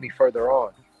that help me further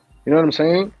on. You know what I'm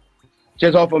saying?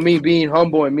 Just off of me being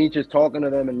humble and me just talking to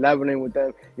them and leveling with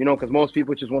them, you know, because most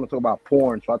people just want to talk about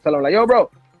porn. So I tell them like, yo, bro,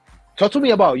 talk to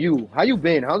me about you. How you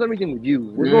been? How's everything with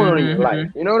you? What's going on in your life?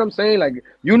 You know what I'm saying? Like,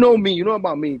 you know me, you know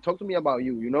about me. Talk to me about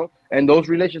you, you know? And those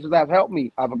relationships have helped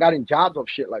me. I've gotten jobs of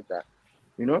shit like that,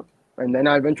 you know? And then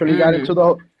I eventually got into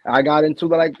the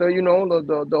you know,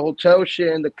 the hotel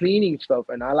shit and the cleaning stuff.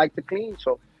 And I like to clean.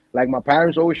 So, like, my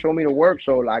parents always show me to work.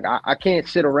 So, like, I can't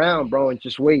sit around, bro, and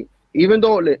just wait. Even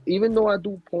though I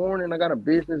do porn and I got a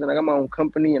business and I got my own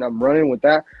company and I'm running with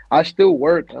that, I still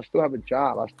work. I still have a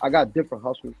job. I got different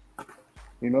hustles.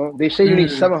 You know, they say you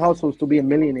need 7 hustles to be a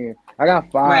millionaire. I got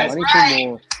 5. I need 2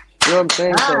 more. You know what I'm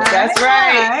saying? So That's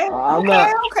right. I'm not.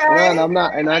 Man, I'm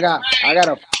not. And I got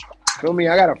a. Feel me?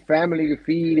 I got a family to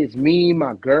feed. It's me,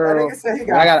 my That girl. nigga said he and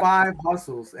got 5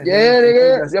 hustles. And Yeah, then he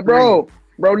nigga. does Yeah, 3.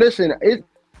 bro. Listen.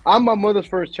 I'm my mother's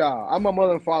first child. I'm my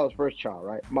mother and father's first child,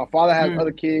 right? My father has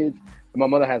other kids, and my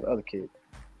mother has other kids.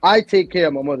 I take care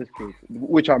of my mother's kids,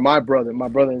 which are my brother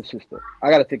and sister. I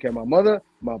gotta take care of my mother,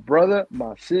 my brother,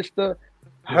 my sister,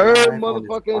 her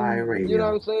motherfucking, you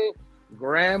know what I'm saying?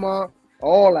 Grandma,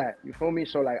 all that. You feel me?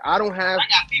 So like, I don't have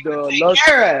the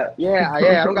luxury. Yeah,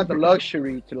 I don't got the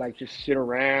luxury to like just sit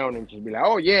around and just be like,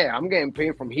 oh yeah, I'm getting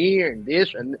paid from here and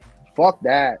this and fuck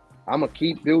that. I'm gonna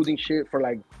keep building shit for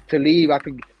like to leave. I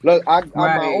could look. I'm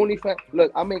my OnlyFans.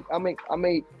 Look,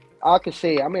 I could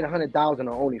say I made 100,000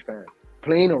 on OnlyFans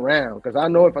playing around because I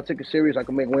know if I take it serious, I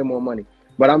can make way more money.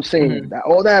 But I'm saying that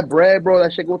all that bread, bro,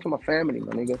 that shit go to my family,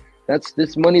 my nigga. That's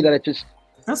this money that I just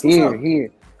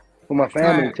here for my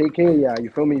family. Right. Take care of y'all. You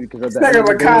feel me? Because of that.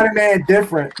 Macana man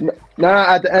different.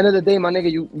 Nah, at the end of the day, my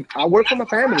nigga, I work for my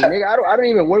family, nigga. I don't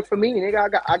even work for me,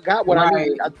 nigga. I got what I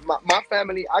need. My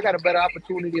family, I got a better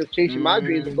opportunity of chasing my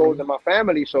dreams and goals than my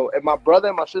family. So if my brother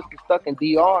and my sister stuck in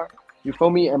DR, you feel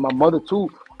me, and my mother too,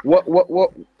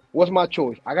 what's my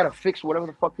choice? I gotta fix whatever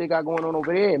the fuck they got going on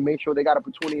over there and make sure they got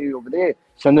opportunity over there.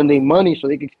 Send them their money so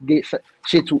they can get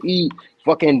shit to eat.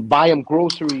 Fucking buy them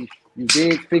groceries. You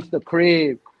dig? Fix the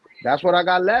crib. That's what I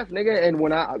got left, nigga. And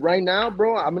right now,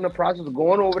 bro, I'm in the process of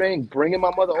going over there and bringing my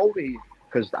mother over here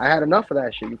because I had enough of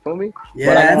that shit. You feel me?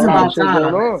 Yeah, it's about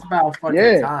time. It's about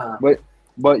fucking time.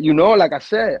 But you know, like I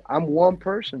said, I'm one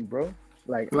person, bro.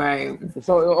 Like, it's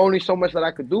only so much that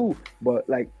I could do. But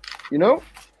like, you know.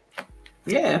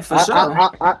 Yeah, for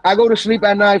sure. I go to sleep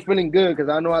at night feeling good because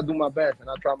I know I do my best and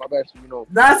I try my best to, you know,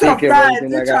 that's take care of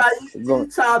everything I got. You know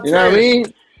what I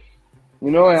mean? You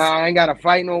know, I ain't gotta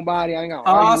fight nobody. I ain't got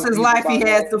all his life he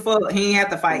had to fuck. He ain't have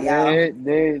to fight y'all. There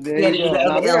you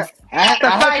go. I had to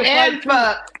fight and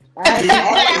fuck. He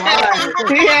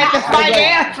had to fight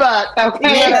and fuck.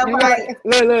 Okay.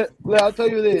 Look, I'll tell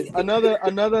you this.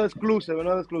 Another exclusive,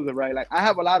 right? Like I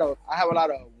have a lot of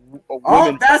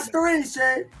women. That's 3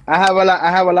 shit. I have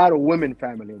a lot of women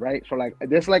family, right? So like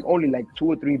there's like only like 2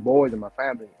 or 3 boys in my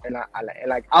family, and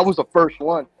I was the first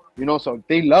one, you know, so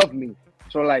they love me.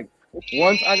 So like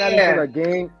once I got into the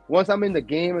game, once I'm in the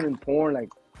game and in porn, like,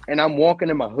 and I'm walking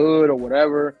in my hood or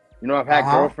whatever, you know, I've had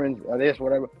girlfriends or this,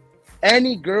 whatever.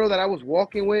 Any girl that I was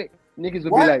walking with, niggas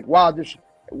would be like, wow,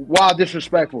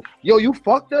 disrespectful. Yo, you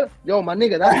fucked her? Yo, my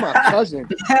nigga, that's my cousin.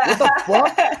 What the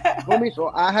fuck? For me, so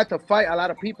I had to fight a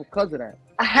lot of people because of that.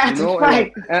 I had to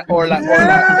fight. Or like,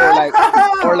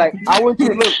 I went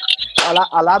to look.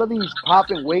 A lot of these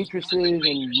popping waitresses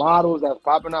and models that's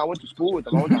popping out, I went to school with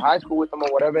them. I went to high school with them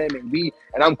or whatever it may be,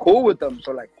 and I'm cool with them.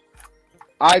 So like,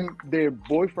 their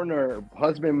boyfriend or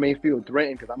husband may feel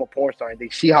threatened because I'm a porn star and they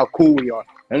see how cool we are,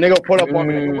 and they go pull up on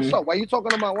me like, "What's up? Why you talking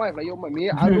to my wife?" Like, yo,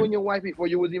 I knew your wife before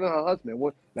you was even her husband.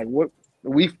 What?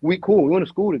 We cool. We went to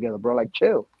school together, bro. Like,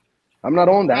 chill. I'm not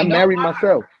on that. I'm married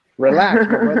myself. Relax,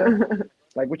 my brother.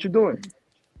 Like, what you doing?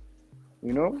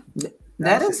 You know?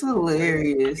 That is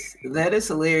hilarious.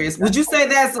 Would you say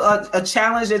that's a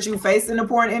challenge that you face in the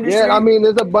porn industry? Yeah, I mean,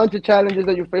 there's a bunch of challenges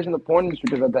that you face in the porn industry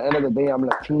because at the end of the day, I'm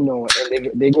Latino and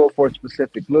they go for a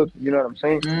specific look. You know what I'm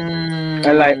saying?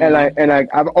 And like,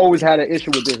 I've always had an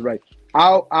issue with this. Right?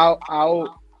 I'll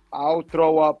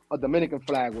throw up a Dominican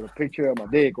flag with a picture of my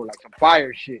dick or like some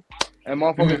fire shit, and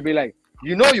motherfuckers be like,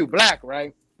 you know, you black,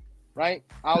 right? Right?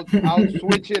 I'll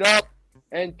switch it up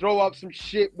and throw up some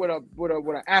shit with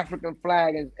an African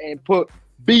flag and put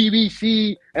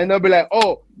BBC, and they'll be like,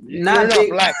 "Oh, you're Not not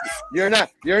big. black. You're not."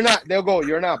 They'll go,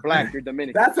 "You're not black. You're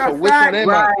Dominican." That's a so which fact. one am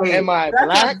Right. I? Am I That's a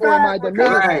black or am I fact,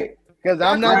 Dominican? Right. Because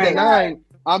I'm That's not right. denying.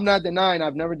 I'm not denying.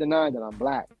 I've never denied that I'm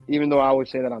black, even though I always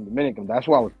say that I'm Dominican. That's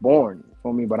why I was born.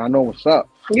 For me, but I know what's up.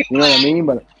 You know what I mean?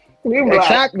 But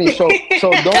exactly. So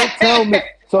don't tell me.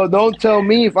 So don't tell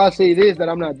me if I say this that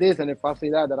I'm not this, and if I say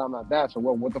that I'm not that. So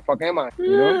what the fuck am I?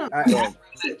 You know?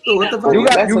 So what the fuck?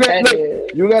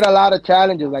 You got a lot of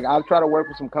challenges. Like I've tried to work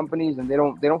with some companies and they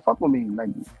don't fuck with me.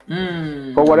 Like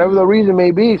for whatever the reason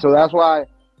may be. So that's why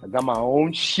I got my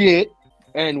own shit,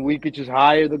 and we could just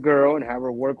hire the girl and have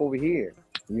her work over here.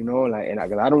 You know, like and I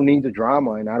don't need the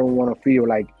drama, and I don't want to feel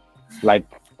like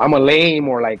I'm a lame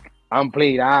or like I'm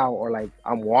played out or like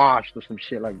I'm washed or some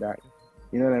shit like that.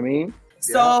 You know what I mean?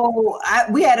 So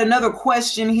we had another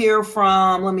question here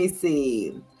from, let me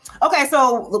see. Okay,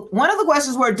 so one of the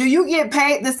questions were, do you get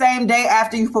paid the same day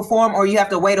after you perform or you have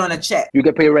to wait on a check? You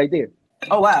get paid right there.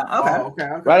 Oh, wow. Okay.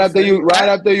 Okay. Right after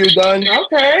you're done.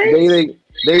 Okay.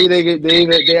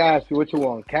 They ask you what you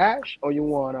want, cash or you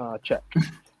want a check.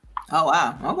 Oh,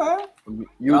 wow. Okay.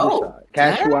 You decide.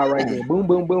 Cash you out right there. Boom,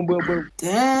 boom, boom, boom, boom.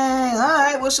 Dang. All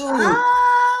right. Well, shoot.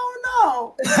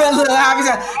 No. Look, I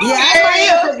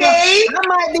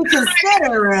might be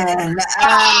considering.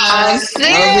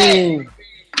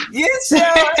 You sure?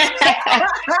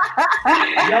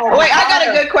 Wait, I got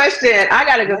a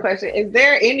good question. Is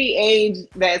there any age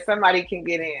that somebody can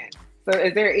get in? So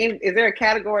is there a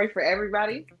category for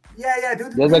everyday? Yeah.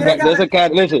 There's a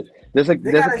category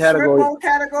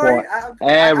for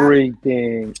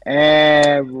everything.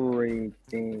 Everything.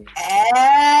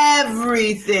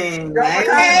 Right?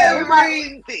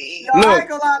 Everything. Look,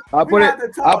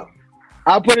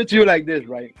 I'll put it to you like this,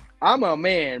 right? I'm a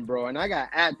man, bro, and I got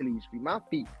athlete's feet. My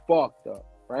feet fucked up,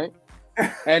 right?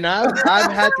 And I've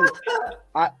had to,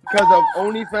 because of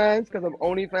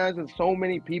OnlyFans, and so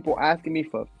many people asking me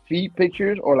for feet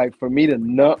pictures or like for me to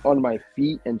nut on my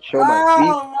feet and show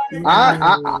my feet.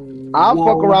 I'll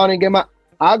fuck around and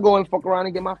I'll go and fuck around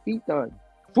and get my feet done.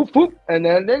 Foop, foop, and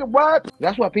then they what?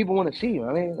 That's what people want to see.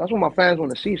 I mean, that's what my fans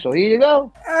want to see. So here you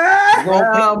go. Here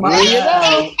you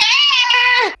go.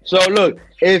 So look,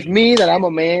 it's me that I'm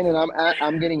a man and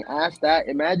I'm getting asked that.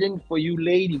 Imagine for you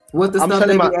ladies. What the I'm stuff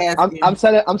selling they my be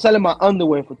asking. I'm selling my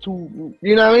underwear for $2.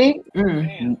 You know what I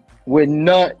mean? With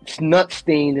nut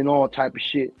stained and all type of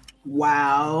shit.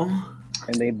 Wow.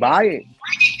 And they buy it.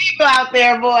 People out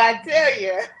there, boy, I tell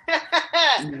you.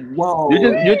 Whoa.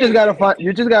 You just gotta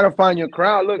find your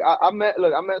crowd. Look, I met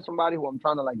somebody who I'm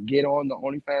trying to like get on the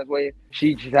OnlyFans way.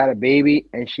 She just had a baby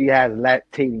and she has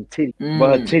lactating titties,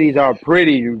 but her titties are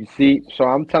pretty, you see. So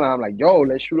I'm telling her, I'm like, yo,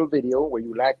 let's shoot a video where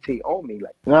you lactate on me,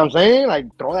 like, you know what I'm saying? Like,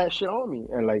 throw that shit on me,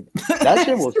 and like that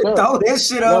shit will sell. Throw that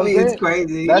shit on me, it's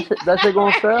crazy. That shit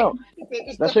gonna sell.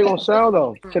 That shit gonna sell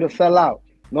though. Shit'll sell out.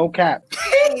 No cap.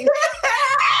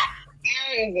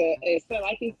 It's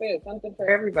like he said, something for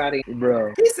everybody,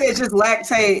 bro. He said just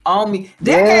lactate on me.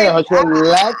 Yeah, I said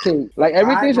lactate. Like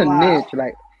everything's a niche.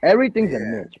 Like everything's a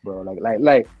niche, bro. Like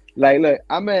look,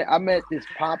 I met this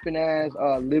popping ass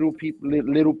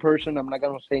little person. I'm not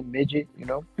gonna say midget, you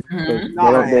know.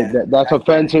 That's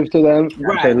offensive to them.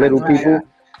 Right, say little people. Right.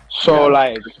 So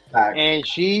like, and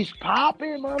she's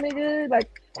popping, my nigga, like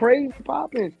crazy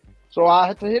popping. So I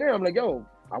had to hit her. I'm like, yo,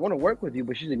 I want to work with you,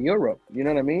 but she's in Europe. You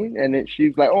know what I mean? And then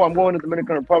she's like, oh, I'm going to the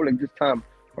Dominican Republic this time.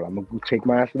 Well, I'm going to take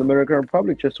my ass to the Dominican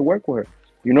Republic just to work with her.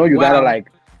 You know, you got to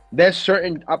like, there's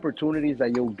certain opportunities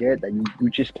that you'll get that you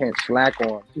just can't slack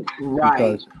on. Right.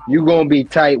 Because you're going to be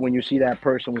tight when you see that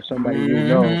person with somebody you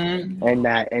know. And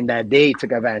that they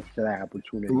took advantage of that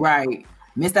opportunity. Right.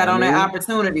 Missed out on that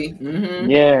opportunity.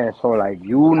 Yeah, so like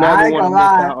you never want to miss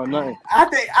out on nothing.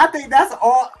 I think that's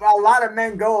all a lot of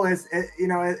men go is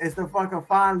the fucking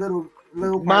fine little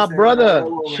person. My brother,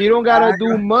 she don't gotta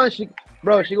do much. She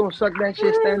gonna suck that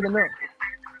shit standing up.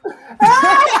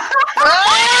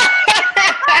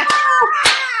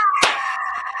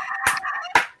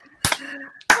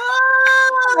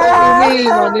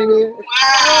 My nigga.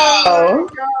 Oh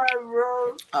God,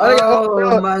 bro.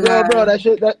 Bro, that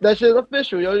shit's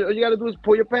official. Yo, all you gotta do is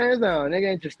pull your pants down.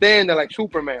 Nigga ain't just stand there like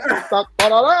Superman.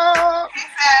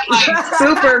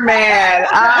 Superman.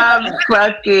 I'm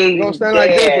fucking. You don't stand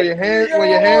like this with your hands.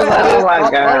 Oh my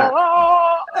God.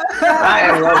 I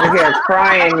am over here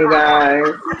crying, you guys.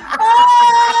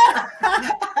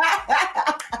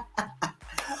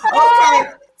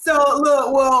 Okay. So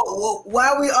look, well,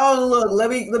 while we all look,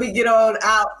 let me get on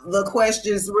out the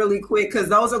questions really quick because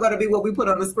those are going to be what we put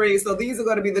on the screen. So these are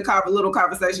going to be the little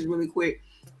conversations really quick.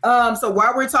 So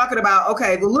while we're talking about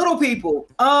the little people,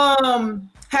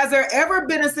 has there ever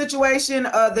been a situation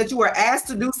that you were asked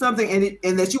to do something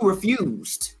and that you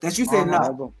refused? That you said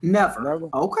no, never.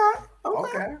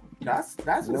 Okay. That's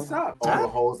what's up. All the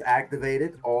holes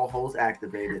activated. All holes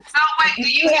activated. So wait, do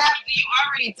you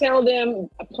already tell them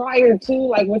prior to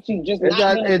like what you just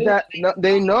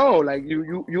they know, like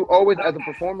you always as a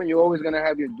performer, you're always gonna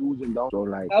have your do's and don'ts. So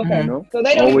like, okay, you know, so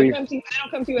they don't even come to you. They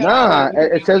don't come to you. Nah,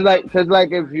 it says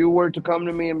like if you were to come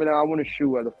to me and be like, I want to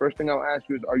shoot, the first thing I'll ask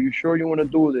you is, are you sure you want to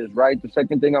do this? Right. The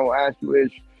second thing I will ask you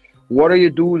is, what are your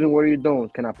do's and what are your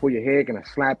don'ts? Can I pull your hair? Can I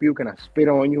slap you? Can I spit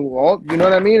on you? All, you know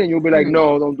what I mean? And you'll be like,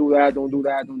 no, don't do that, don't do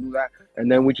that, don't do that. And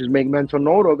then we just make mental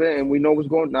note of it, and we know what's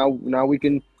going on. Now we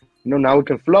can, now we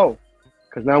can flow,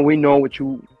 because now we know what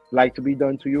you like to be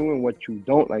done to you and what you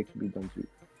don't like to be done to you.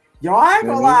 Yo, I ain't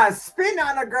gonna lie, spitting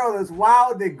on a girl is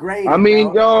wild degrading. I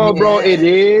mean, bro, it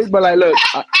is, but like, look,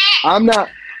 I'm not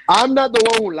the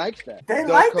one who likes that. They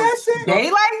like that shit. They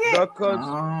like it.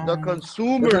 The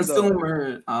consumer. The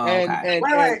consumer.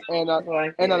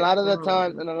 And a lot of the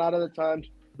times,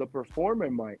 the performer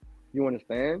might. You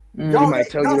understand? She might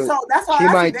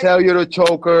tell you to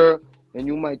choke her, and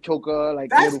you might choke her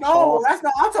like. That's no. I'm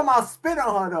talking about spit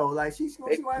on her though. Like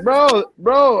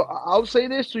bro. I'll say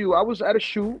this to you. I was at a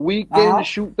shoot. We getting the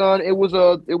shoot done. It was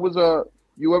a.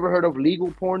 You ever heard of legal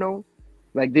porno?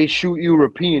 Like they shoot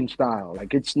European style,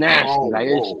 like it's nasty,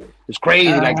 it's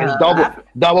crazy, like it's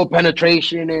double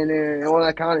penetration and all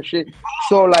that kind of shit.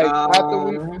 So like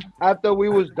after we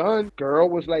was done, girl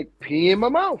was like pee in my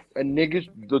mouth, and niggas,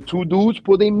 the two dudes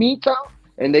pulled their meat out,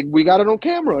 and we got it on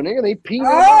camera, nigga. They pee in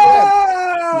my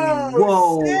mouth.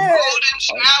 Golden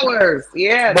showers,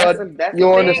 yeah. That's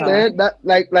you understand that?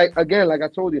 Like again, like I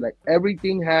told you, like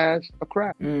everything has a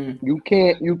crack.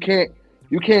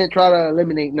 You can't try to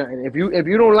eliminate nothing. If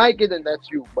you don't like it, then that's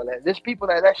you. But like, there's people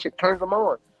that shit turns them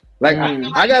on. Like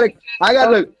I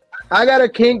got a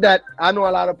kink that I know a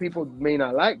lot of people may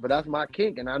not like, but that's my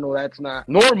kink, and I know that's not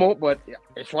normal, but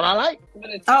it's what I like.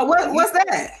 What's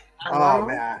that? Oh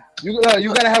man, you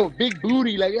gotta have a big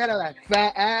booty, like you gotta have a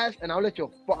fat ass, and I'll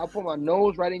put my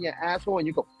nose right in your asshole, and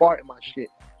you can fart in my shit.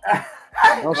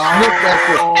 I'll sniff that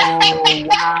shit.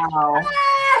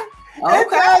 Oh wow.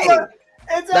 Okay.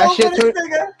 That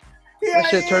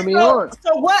shit turned me on.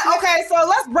 So what? Okay, so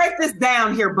let's break this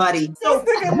down here, buddy. So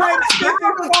what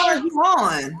turns you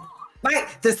on?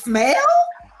 Like the smell?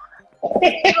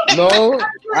 No,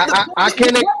 I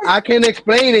can't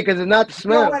explain it because it's not the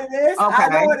smell. You know what it is? Okay. I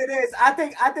know what it is. I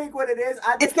think what it is.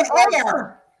 It's the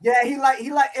air. Yeah, he like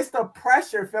it's the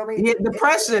pressure. Feel me? Yeah, the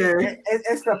pressure.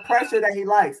 It's the pressure that he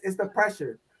likes. It's the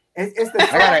pressure. It's the.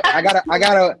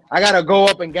 I gotta go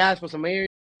up and gasp for some air.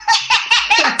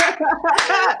 He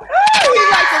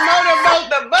like to motorboat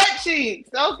the butt cheeks.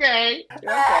 Okay.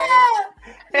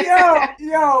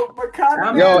 Yo,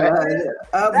 Macana.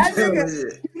 That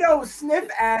nigga, sniff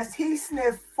ass. He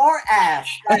sniff fart ass.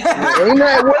 What's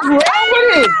wrong with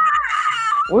it?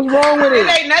 What's wrong with it? It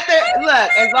ain't nothing.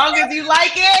 Look, as long as you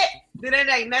like it, then it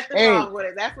ain't nothing wrong with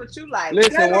it. That's what you like.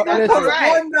 Listen.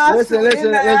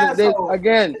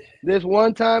 Again, this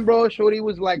one time, bro, Shorty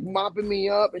was like mopping me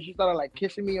up, and she started like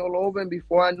kissing me all over, and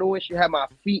before I knew it, she had my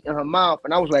feet in her mouth,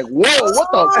 and I was like, "Whoa,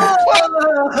 what the fuck?" You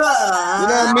know what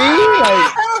I mean?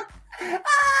 Like,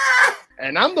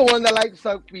 and I'm the one that likes to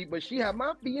suck feet, but she had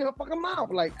my feet in her fucking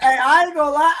mouth. Like, hey, I ain't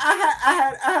gonna lie,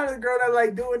 I had a girl that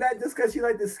like doing that just because she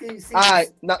like to see. All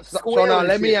right, so now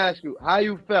let me ask you, how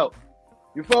you felt?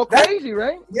 You felt crazy,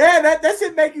 right? Yeah, that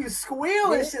shit make you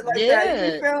squeal and shit like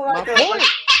that. You feel like a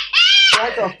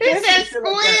he said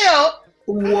squeal.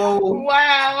 Whoa!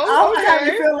 Wow! I was having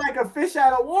to feel like a fish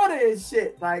out of water and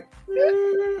shit. Like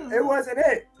it wasn't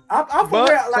it. I'm for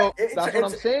real. Like that's what I'm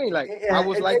saying. Like I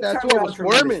was like that too. I was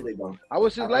squirming. I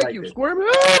was just like you,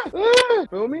 squirming.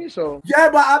 Feel me? So yeah,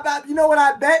 but you know what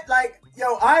I bet? Like,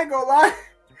 yo, I ain't gonna lie.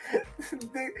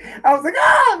 I was like,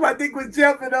 my dick was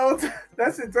jumping though.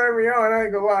 That shit turned me on. I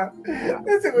ain't gonna lie.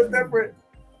 This shit was different.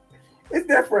 It's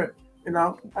different, you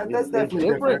know. That's definitely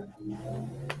different.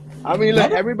 I mean,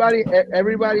 look, everybody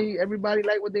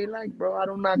like what they like, bro. I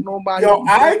don't knock nobody. Yo,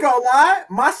 I ain't gonna lie.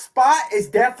 My spot is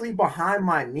definitely behind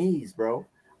my knees, bro.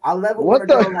 I level with a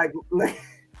girl like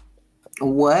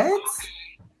what?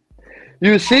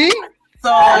 You see?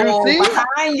 So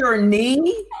behind your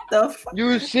knee,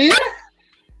 you see?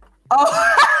 Oh,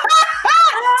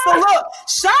 so look!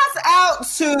 Shout out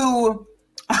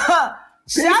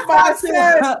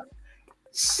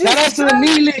to the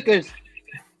knee lickers.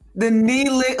 The knee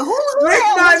lick. Who lick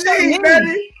my knee,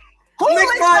 baby? Who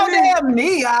licked your damn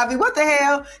knee, Avi? What the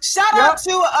hell? Shout out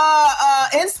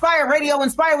to Inspire Radio,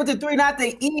 Inspire with the 3, not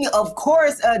the E, of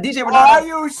course. DJ Ronaldo. Are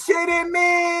you shitting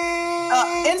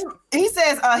me? He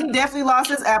says he definitely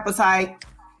lost his appetite.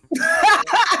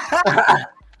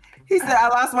 He said, I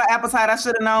lost my appetite. I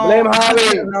should have known. Blame Javi. I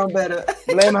should have known better.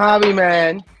 Blame Javi,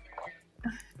 man.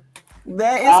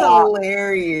 That is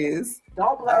hilarious.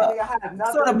 Don't blame me. I have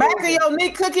nothing. So the back of your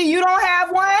knee, Cookie, you don't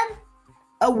have one?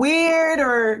 A weird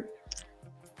or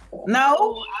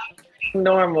no?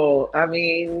 Normal. I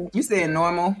mean, you saying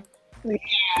normal? Yeah,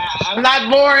 I'm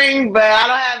not boring, but I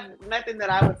don't have nothing that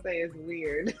I would say is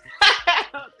weird.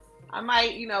 I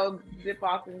might, dip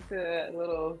off into a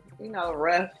little,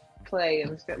 rough play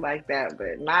and shit like that,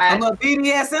 but not. I'm a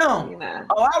BDSM.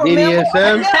 Oh, I remember.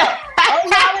 BDSM.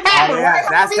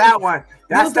 That's that one.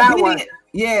 That's that one.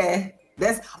 Yeah.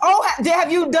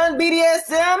 Have you done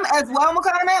BDSM as well,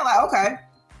 Macana man? Like,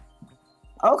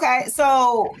 okay.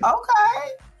 So, That's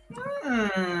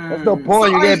the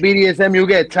point. You get BDSM, you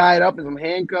get tied up in some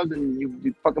handcuffs, and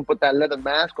you fucking put that leather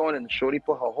mask on, and shorty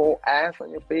put her whole ass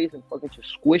on your face and fucking just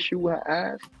squish you with her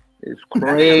ass. It's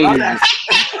crazy. I've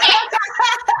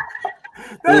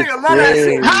never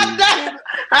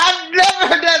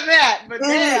done that, but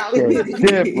damn. It's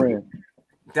different.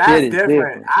 That's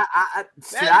different. I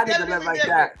need to live like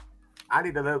that. I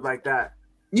need to live like that.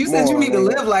 You said you need to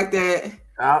live like that.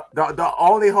 The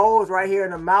only holes right here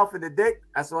in the mouth and the dick.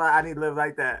 That's why I need to live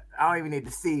like that. I don't even need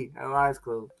to see. My eyes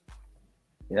closed.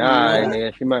 Yeah,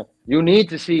 nigga. She might. You need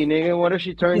to see, nigga. What if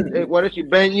she What if she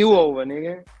bent you over,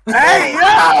 nigga? Hey, yo!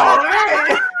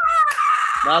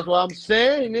 That's what I'm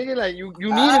saying, nigga. Like you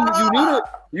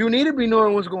need to be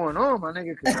knowing what's going on, my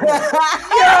nigga. Yo,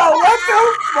 what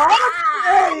the fuck?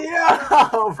 Hey,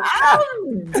 yo!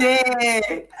 I'm dead.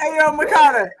 Hey, yo,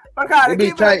 Macana, you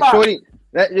be tight, shorty.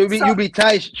 You be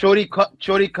tight, shorty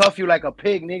cuff you like a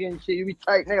pig, nigga, and shit. You be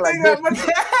tight, nigga, like this.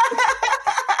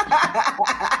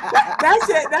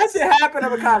 that shit happened to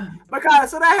Macana.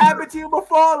 So that happened to you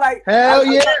before? Like, hell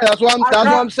yeah, that's why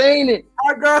I'm saying it.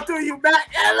 Our girl threw you back,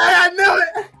 and I knew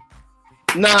it.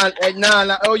 Nah.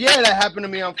 Oh yeah, that happened to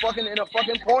me. I'm fucking in a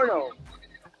fucking porno.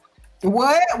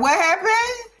 What happened?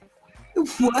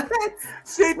 What?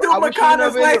 She threw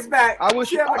Macana's legs back. I was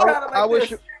shooting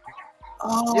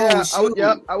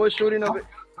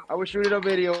a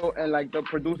video, and like the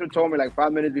producer told me like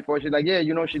 5 minutes before, she's like, yeah,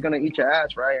 she's gonna eat your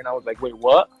ass, right? And I was like, wait,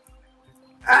 what?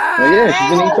 Yeah, she's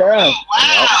gonna eat your ass. Wow.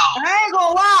 I ain't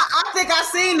gonna lie, I think I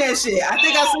seen that shit. I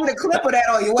think I seen a clip of that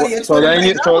on your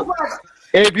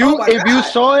if you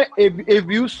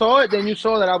saw it, then you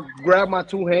saw that I grabbed my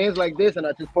two hands like this, and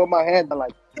I just put my hands on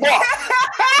like.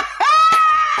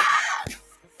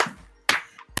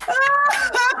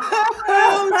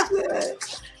 Oh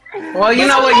shit. Well, you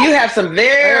know what? You have some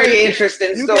very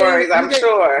interesting stories, I'm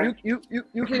sure. You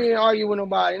can't even argue with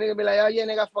nobody. Nigga be like, oh yeah,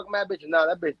 nigga, fuck my bitch. No,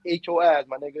 that bitch ate your ass,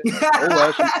 my nigga. Oh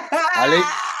well,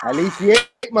 at least she ate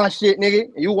my shit, nigga.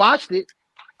 You watched it.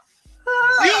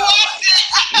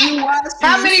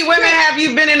 How many women have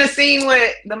you been in a scene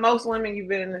with? The most women you've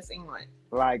been in a scene with?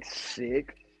 Like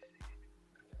 6.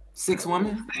 6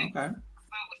 women? Okay.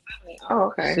 Oh,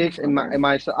 okay. 6 in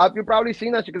my. You've probably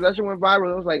seen that shit because that shit went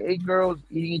viral. It was like 8 girls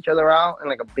eating each other out in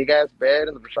like a big ass bed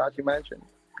in the Versace mansion.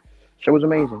 Shit was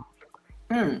amazing.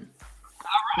 All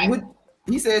right.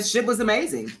 He said shit was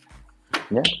amazing.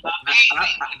 Yeah.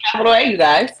 Capital A, you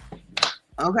guys.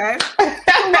 Okay. So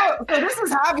this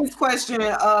is Javi's question.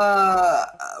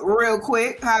 Real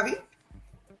quick, Javi.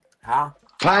 Huh?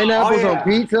 Pineapples on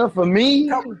pizza for me?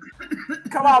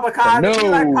 Come on, Macana. No.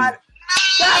 That's right.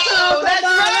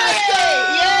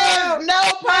 Yes, no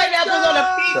pineapples on a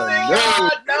pizza.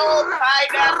 No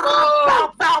pineapple.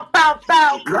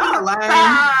 Y'all lying.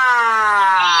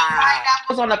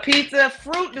 Pineapples on a pizza.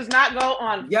 Fruit does not go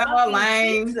on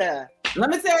pizza. Let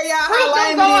me tell y'all how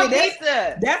lame it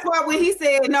is. That's why when he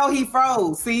said no, he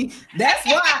froze. See, that's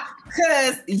why.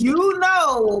 Because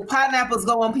pineapples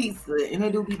go on pizza and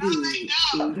they do be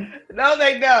good. No,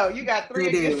 they don't. You got 3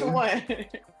 against 1.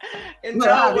 In look,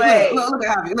 no Javi, way. Look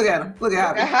at Javi. Look at him. Look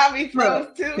at Javi. Javi froze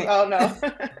too? Oh, no.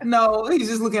 No, he's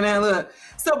just looking at it. Look.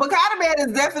 So Macana man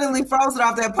is definitely frozen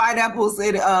off that pineapples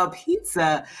and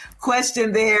pizza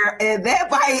question there. And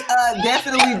that might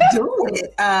definitely do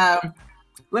it.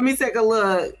 Let me take a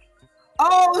look.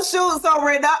 Oh, shoot. So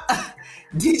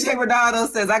DJ Ronaldo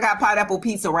says, I got pineapple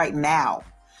pizza right now.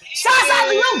 Shout out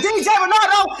to you, DJ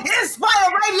Ronaldo. Inspire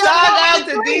Radio. Shout out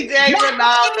to DJ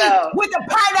Ronaldo. With the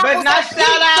pineapple. But not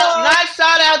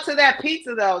shout out to that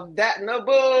pizza though. No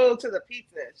boo to the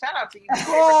pizza. Shout out to you.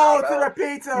 Boo to the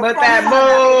pizza. But that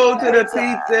boo to the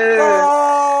pizza.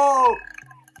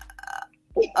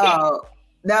 Oh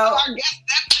no, I guess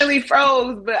definitely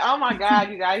froze. But oh my god,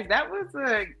 you guys, that was we're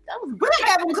gonna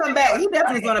have him come back. He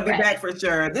definitely is gonna be back for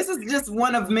sure. This is just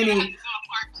one of many.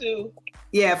 Part two.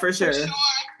 Yeah, for sure.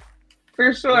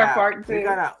 For sure, Yeah, part two.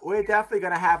 We're definitely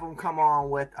gonna have him come on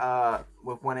with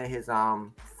one of his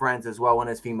friends as well, one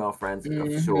of his female friends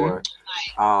for sure.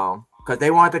 Because they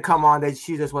wanted to come on,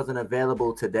 she just wasn't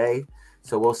available today,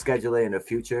 so we'll schedule it in the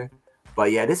future.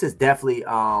 But yeah, this is definitely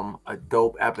a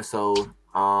dope episode.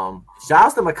 Shout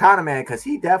out to Macana, man, because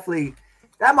he definitely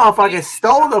that motherfucker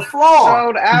stole the floor.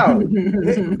 Sold out.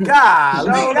 God,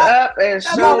 Showed up and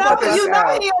showed up. You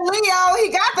know he a Leo. He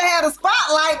got to have the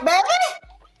spotlight, baby.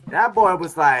 That boy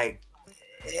was like,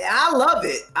 yeah, I love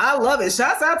it. I love it.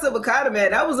 Shouts out to Macana,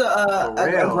 man. That was a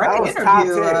great interview. Top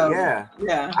 10,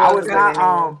 yeah. I was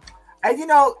not and you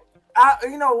know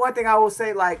one thing I will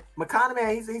say, like Macana,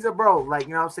 man, he's a bro, like,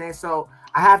 you know what I'm saying. So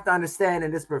I have to understand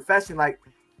in this profession, like,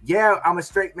 yeah, I'm a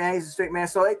straight man, he's a straight man.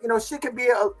 So shit can be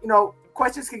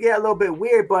questions can get a little bit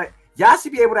weird, but y'all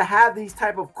should be able to have these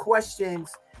type of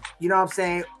questions, you know what I'm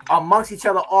saying, amongst each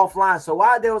other offline. So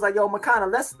while there was like, yo,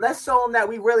 Macana, let's show them that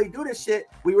we really do this shit,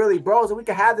 we really bros, and we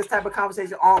can have this type of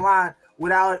conversation online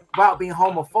without being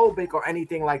homophobic or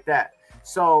anything like that.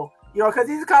 So, because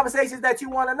these are conversations that you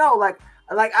want to know. Like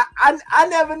I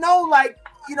never know, like,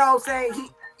 you know what I'm saying,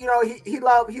 he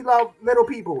love little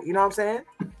people, you know what I'm saying?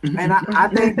 And I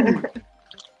think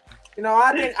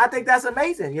I think that's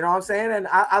amazing, you know what I'm saying? And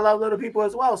I love little people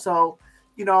as well. So,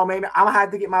 maybe I'm gonna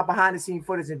have to get my behind the scene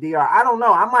footage in DR. I don't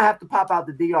know. I might have to pop out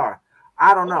the DR.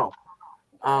 I don't know.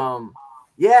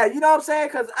 Yeah, you know what I'm saying?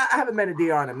 Because I haven't been to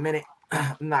DR in a minute.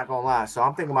 I'm not gonna lie. So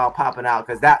I'm thinking about popping out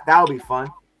because that would be fun.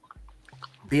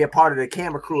 Be a part of the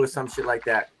camera crew or some shit like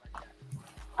that.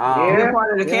 Be a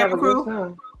part of the camera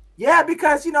crew. Yeah,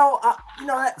 because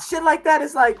that shit like that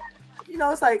is like,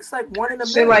 it's like one in a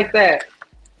minute. Shit like that.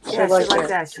 Yeah, shit like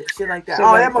that. Shit like that.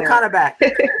 Oh, that Macana back.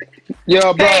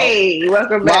 Yo, bro. Hey,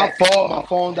 welcome back. My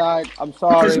phone died. I'm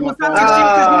sorry. You was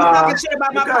talking shit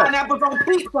about my pineapples on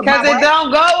pizza. Because it don't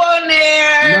go on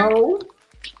there. No.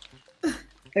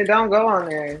 It don't go on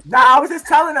there. Nah, I was just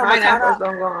telling them. Pineapples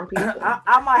don't go on pizza.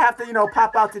 I might have to,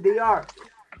 pop out to DR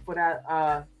for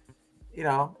that.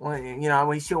 When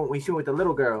we shoot with the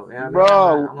little girl. You know what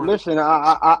I mean? Listen,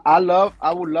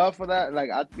 I would love for that. Like,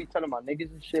 I'd be telling my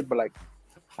niggas and shit, but like,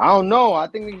 I don't know. I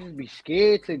think they just be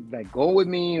scared to like go with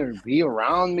me or be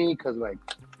around me, cause like,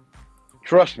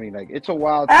 trust me, like it's a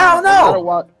wild time. I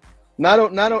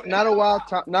don't know. Not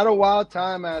a wild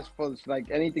time as for like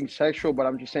anything sexual, but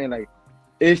I'm just saying like,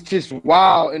 it's just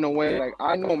wild in a way. Like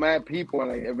I know mad people,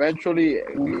 and like eventually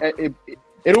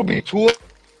it'll be too.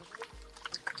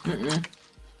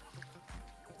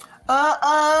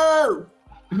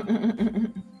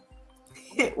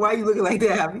 Why are you looking like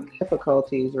that, Javi?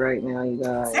 Difficulties right now, you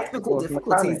guys. Technical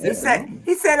difficulties. He said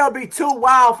it'll be too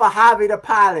wild for Javi the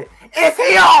pilot. Is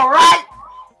he all right?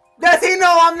 Does he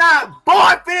know I'm not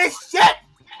born for this shit?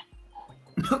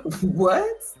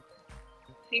 What?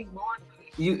 He's born for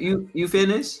this. You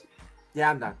finished?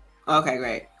 Yeah, I'm done. Okay,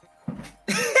 great.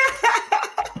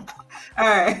 All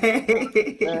right.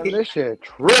 Man, this shit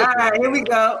tripping. All right, here we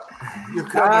go. You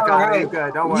good, right. You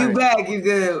good. Don't worry. You back. You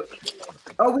good.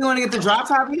 Oh, we want to get the drop,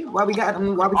 Javi?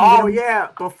 Yeah.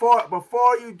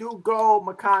 Before you do go,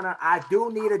 Macana, I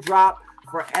do need a drop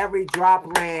for every drop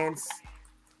lands.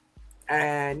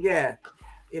 And yeah,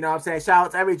 you know what I'm saying? Shout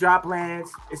out to every drop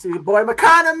lands. It's your boy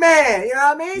Macana, man. You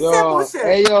know what I mean? Simple shit.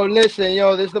 Hey, yo, listen,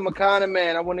 this is the Macana,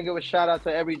 man. I want to give a shout out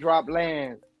to every drop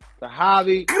land. To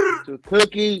Javi, to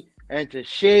Cookie, and to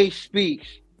Shay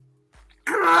Speaks.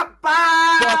 What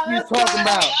you talking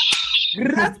about?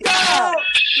 Let's go!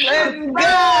 Let's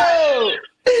go!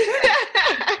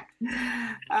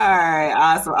 All right,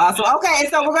 awesome. Okay,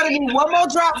 so we're gonna need one more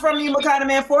drop from you, Macana,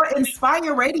 man, for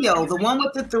Inspire Radio, the one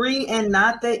with the 3 and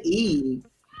not the E.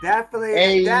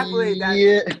 Definitely. Yeah. Right.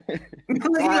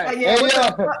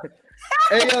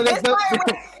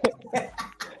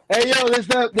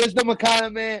 This the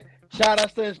Macana, man. Shout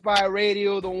out to Inspire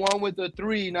Radio, the one with the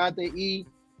 3, not the E.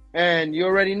 And you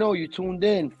already know, you tuned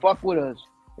in. Fuck with us.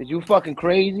 Is you fucking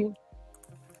crazy?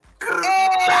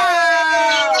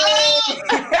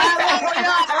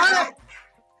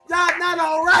 Y'all not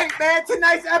all right, man.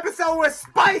 Tonight's episode was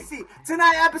spicy.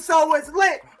 Tonight's episode was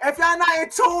lit. If y'all not in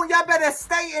tune, y'all better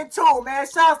stay in tune, man.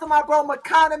 Shout out to my bro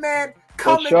Macana, man,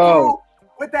 coming through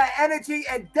with that energy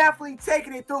and definitely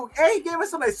taking it through. And he gave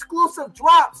us some exclusive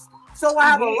drops So I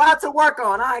have a lot to work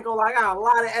on. I ain't gonna lie, I got a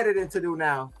lot of editing to do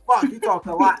now. Fuck, you talked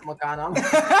a lot, Macana.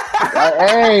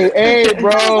 Hey,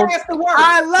 bro.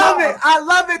 I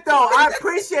love it though. I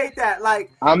appreciate that.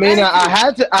 Like, I mean, I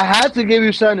had to give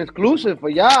you something exclusive for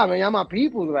y'all, man. Y'all my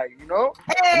people, like, you know.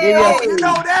 Hey, you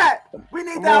know that. We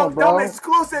need that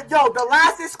exclusive. Yo, the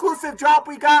last exclusive drop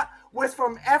we got was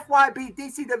from FYB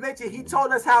DC Da Vinci. He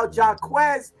told us how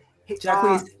Jacquees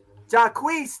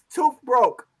tooth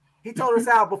broke. He told us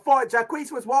how before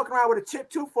Jacquees was walking around with a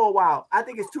chipped tooth for a while. I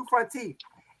think it's two front teeth.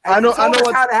 And I know how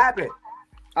that happened.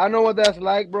 I know what that's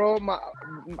like, bro.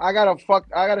 I got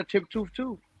a chipped tooth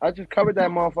too. I just covered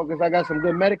that motherfucker because I got some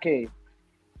good Medicaid.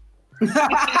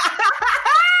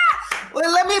 Well,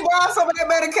 let me borrow some of that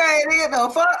Medicaid. You know,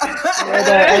 fuck. I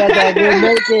got that good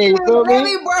Medicaid. You feel me? Let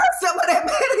me borrow some of that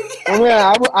Medicaid. Oh,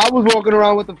 yeah, I was walking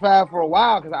around with the fab for a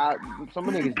while because some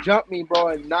niggas jumped me, bro,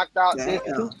 and knocked out this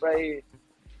tooth right here.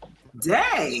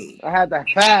 Dang. I had that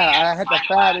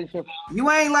fab and shit. You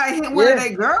ain't like hitting one of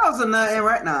their girls or nothing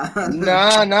right now.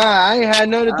 Nah, I ain't had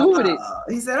nothing to do with it.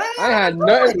 He said, I ain't had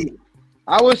nothing.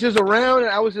 I was just around and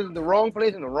I was just in the wrong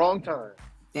place in the wrong time.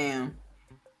 Damn.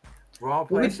 Wrong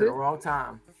place at the wrong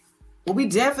time. Well, we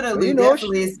definitely,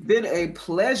 it's been a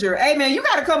pleasure. Hey, man, you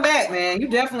got to come back, man. You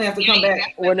definitely have to come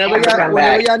back. Whenever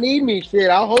y'all need me, shit,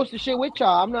 I'll host the shit with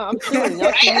y'all. I'm chilling.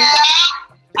 Y'all see me?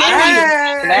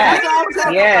 That's all I'm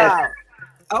talking about.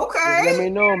 Okay. Just let me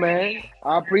know, man.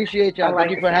 I appreciate y'all.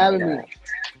 Thank you for having me.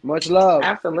 Much love.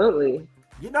 Absolutely.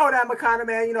 You know that, Macana,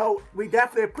 man. You know, we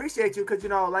definitely appreciate you because, you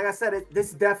know, like I said, this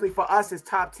is definitely for us is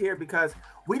top tier because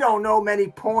we don't know many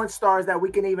porn stars that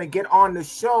we can even get on the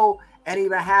show and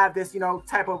even have this, you know,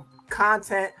 type of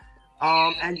content.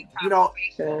 And you know,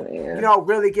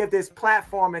 really give this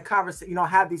platform and conversation, you know,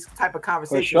 have these type of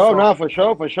conversations. For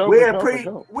sure. We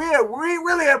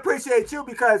really appreciate you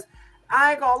because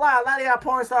I ain't gonna lie, a lot of y'all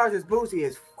porn stars is bougie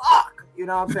as fuck. You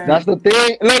know what I'm saying? That's the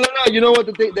thing. No. You know what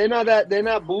the thing? They're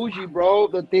not bougie, bro.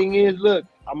 The thing is, look,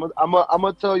 I'm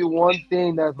gonna tell you one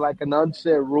thing that's like an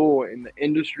unsaid rule in the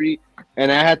industry,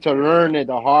 and I had to learn it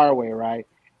the hard way, right?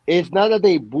 It's not that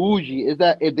they bougie, it's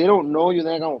that if they don't know you,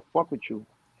 they're not gonna fuck with you.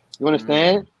 You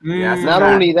understand? Yeah. Not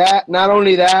only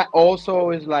that, also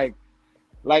is like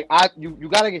you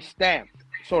gotta get stamped.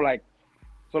 So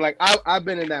I've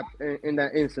been in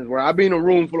that instance where I've been in a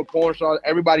room full of porn stars.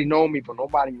 Everybody know me, but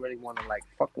nobody really want to like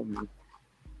fuck with me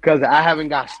because I haven't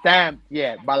got stamped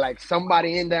yet by like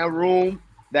somebody in that room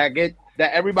that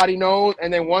everybody knows.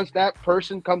 And then once that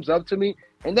person comes up to me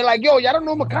and they're like, "Yo, y'all don't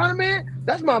know Macana, man?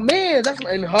 That's my man."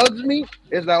 And hugs me.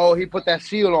 It's like, oh, he put that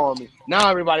seal on me. Now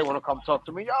everybody want to come talk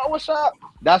to me. Yo, what's up?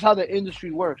 That's how the industry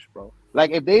works, bro.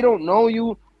 Like if they don't know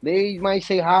you, they might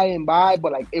say hi and bye,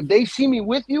 but like if they see me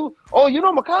with you, oh, you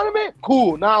know Macana, man?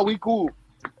 Cool. Now we cool.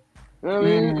 You know what I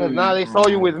mean? Because now they saw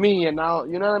you with me, and now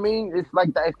you know what I mean. It's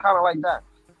like that. It's kind of like that.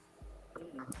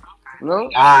 You know?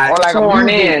 Or like sworn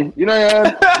in. You know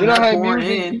how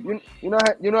music. You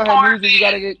know how music.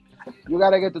 You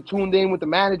gotta get the tuned in with the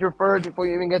manager first before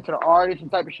you even get to the artist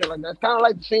and type of shit like that. It's kind of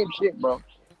like the same shit, bro.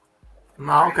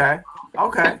 Okay.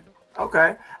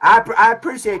 I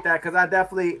appreciate that because I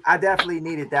definitely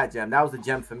needed that gem. That was a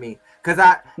gem for me. You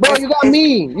got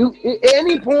me.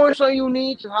 Any porn star you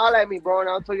need, just holler at me, bro, and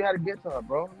I'll tell you how to get to her,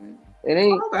 bro. It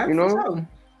ain't, you know. Sure.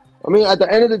 I mean, at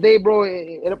the end of the day, bro,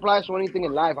 it applies to anything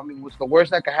in life. I mean, what's the worst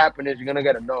that could happen is you're gonna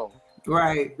get a no.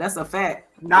 Right, that's a fact.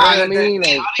 Nah, you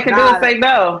can do is say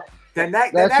no. The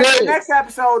next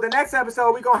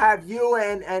episode, we're gonna have you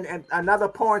and another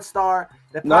porn star.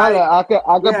 I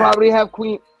could probably have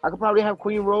Queen. I could probably have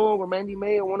Queen Rowe or Mandy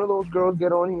May or one of those girls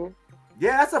get on here.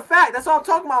 Yeah, that's a fact. That's all I'm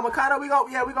talking about, Macana. We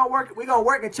gonna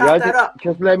work and chop that up.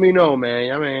 Just let me know,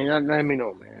 man. I mean, let me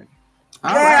know, man.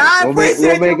 I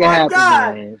appreciate we'll make it happen,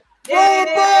 man.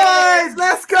 Boys,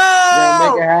 let's go.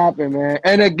 Yeah, make it happen, man.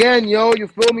 And again, yo, you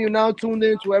feel me? You're now tuned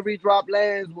in to Every Drop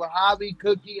Lands with Javi,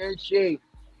 Cookie, and Shay.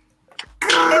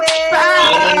 Fire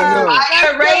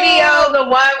Radio, the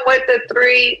one with the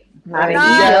 3.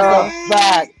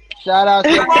 Shout out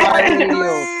to Fire Radio,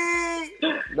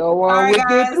 the one with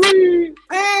the 3.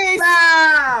 Peace.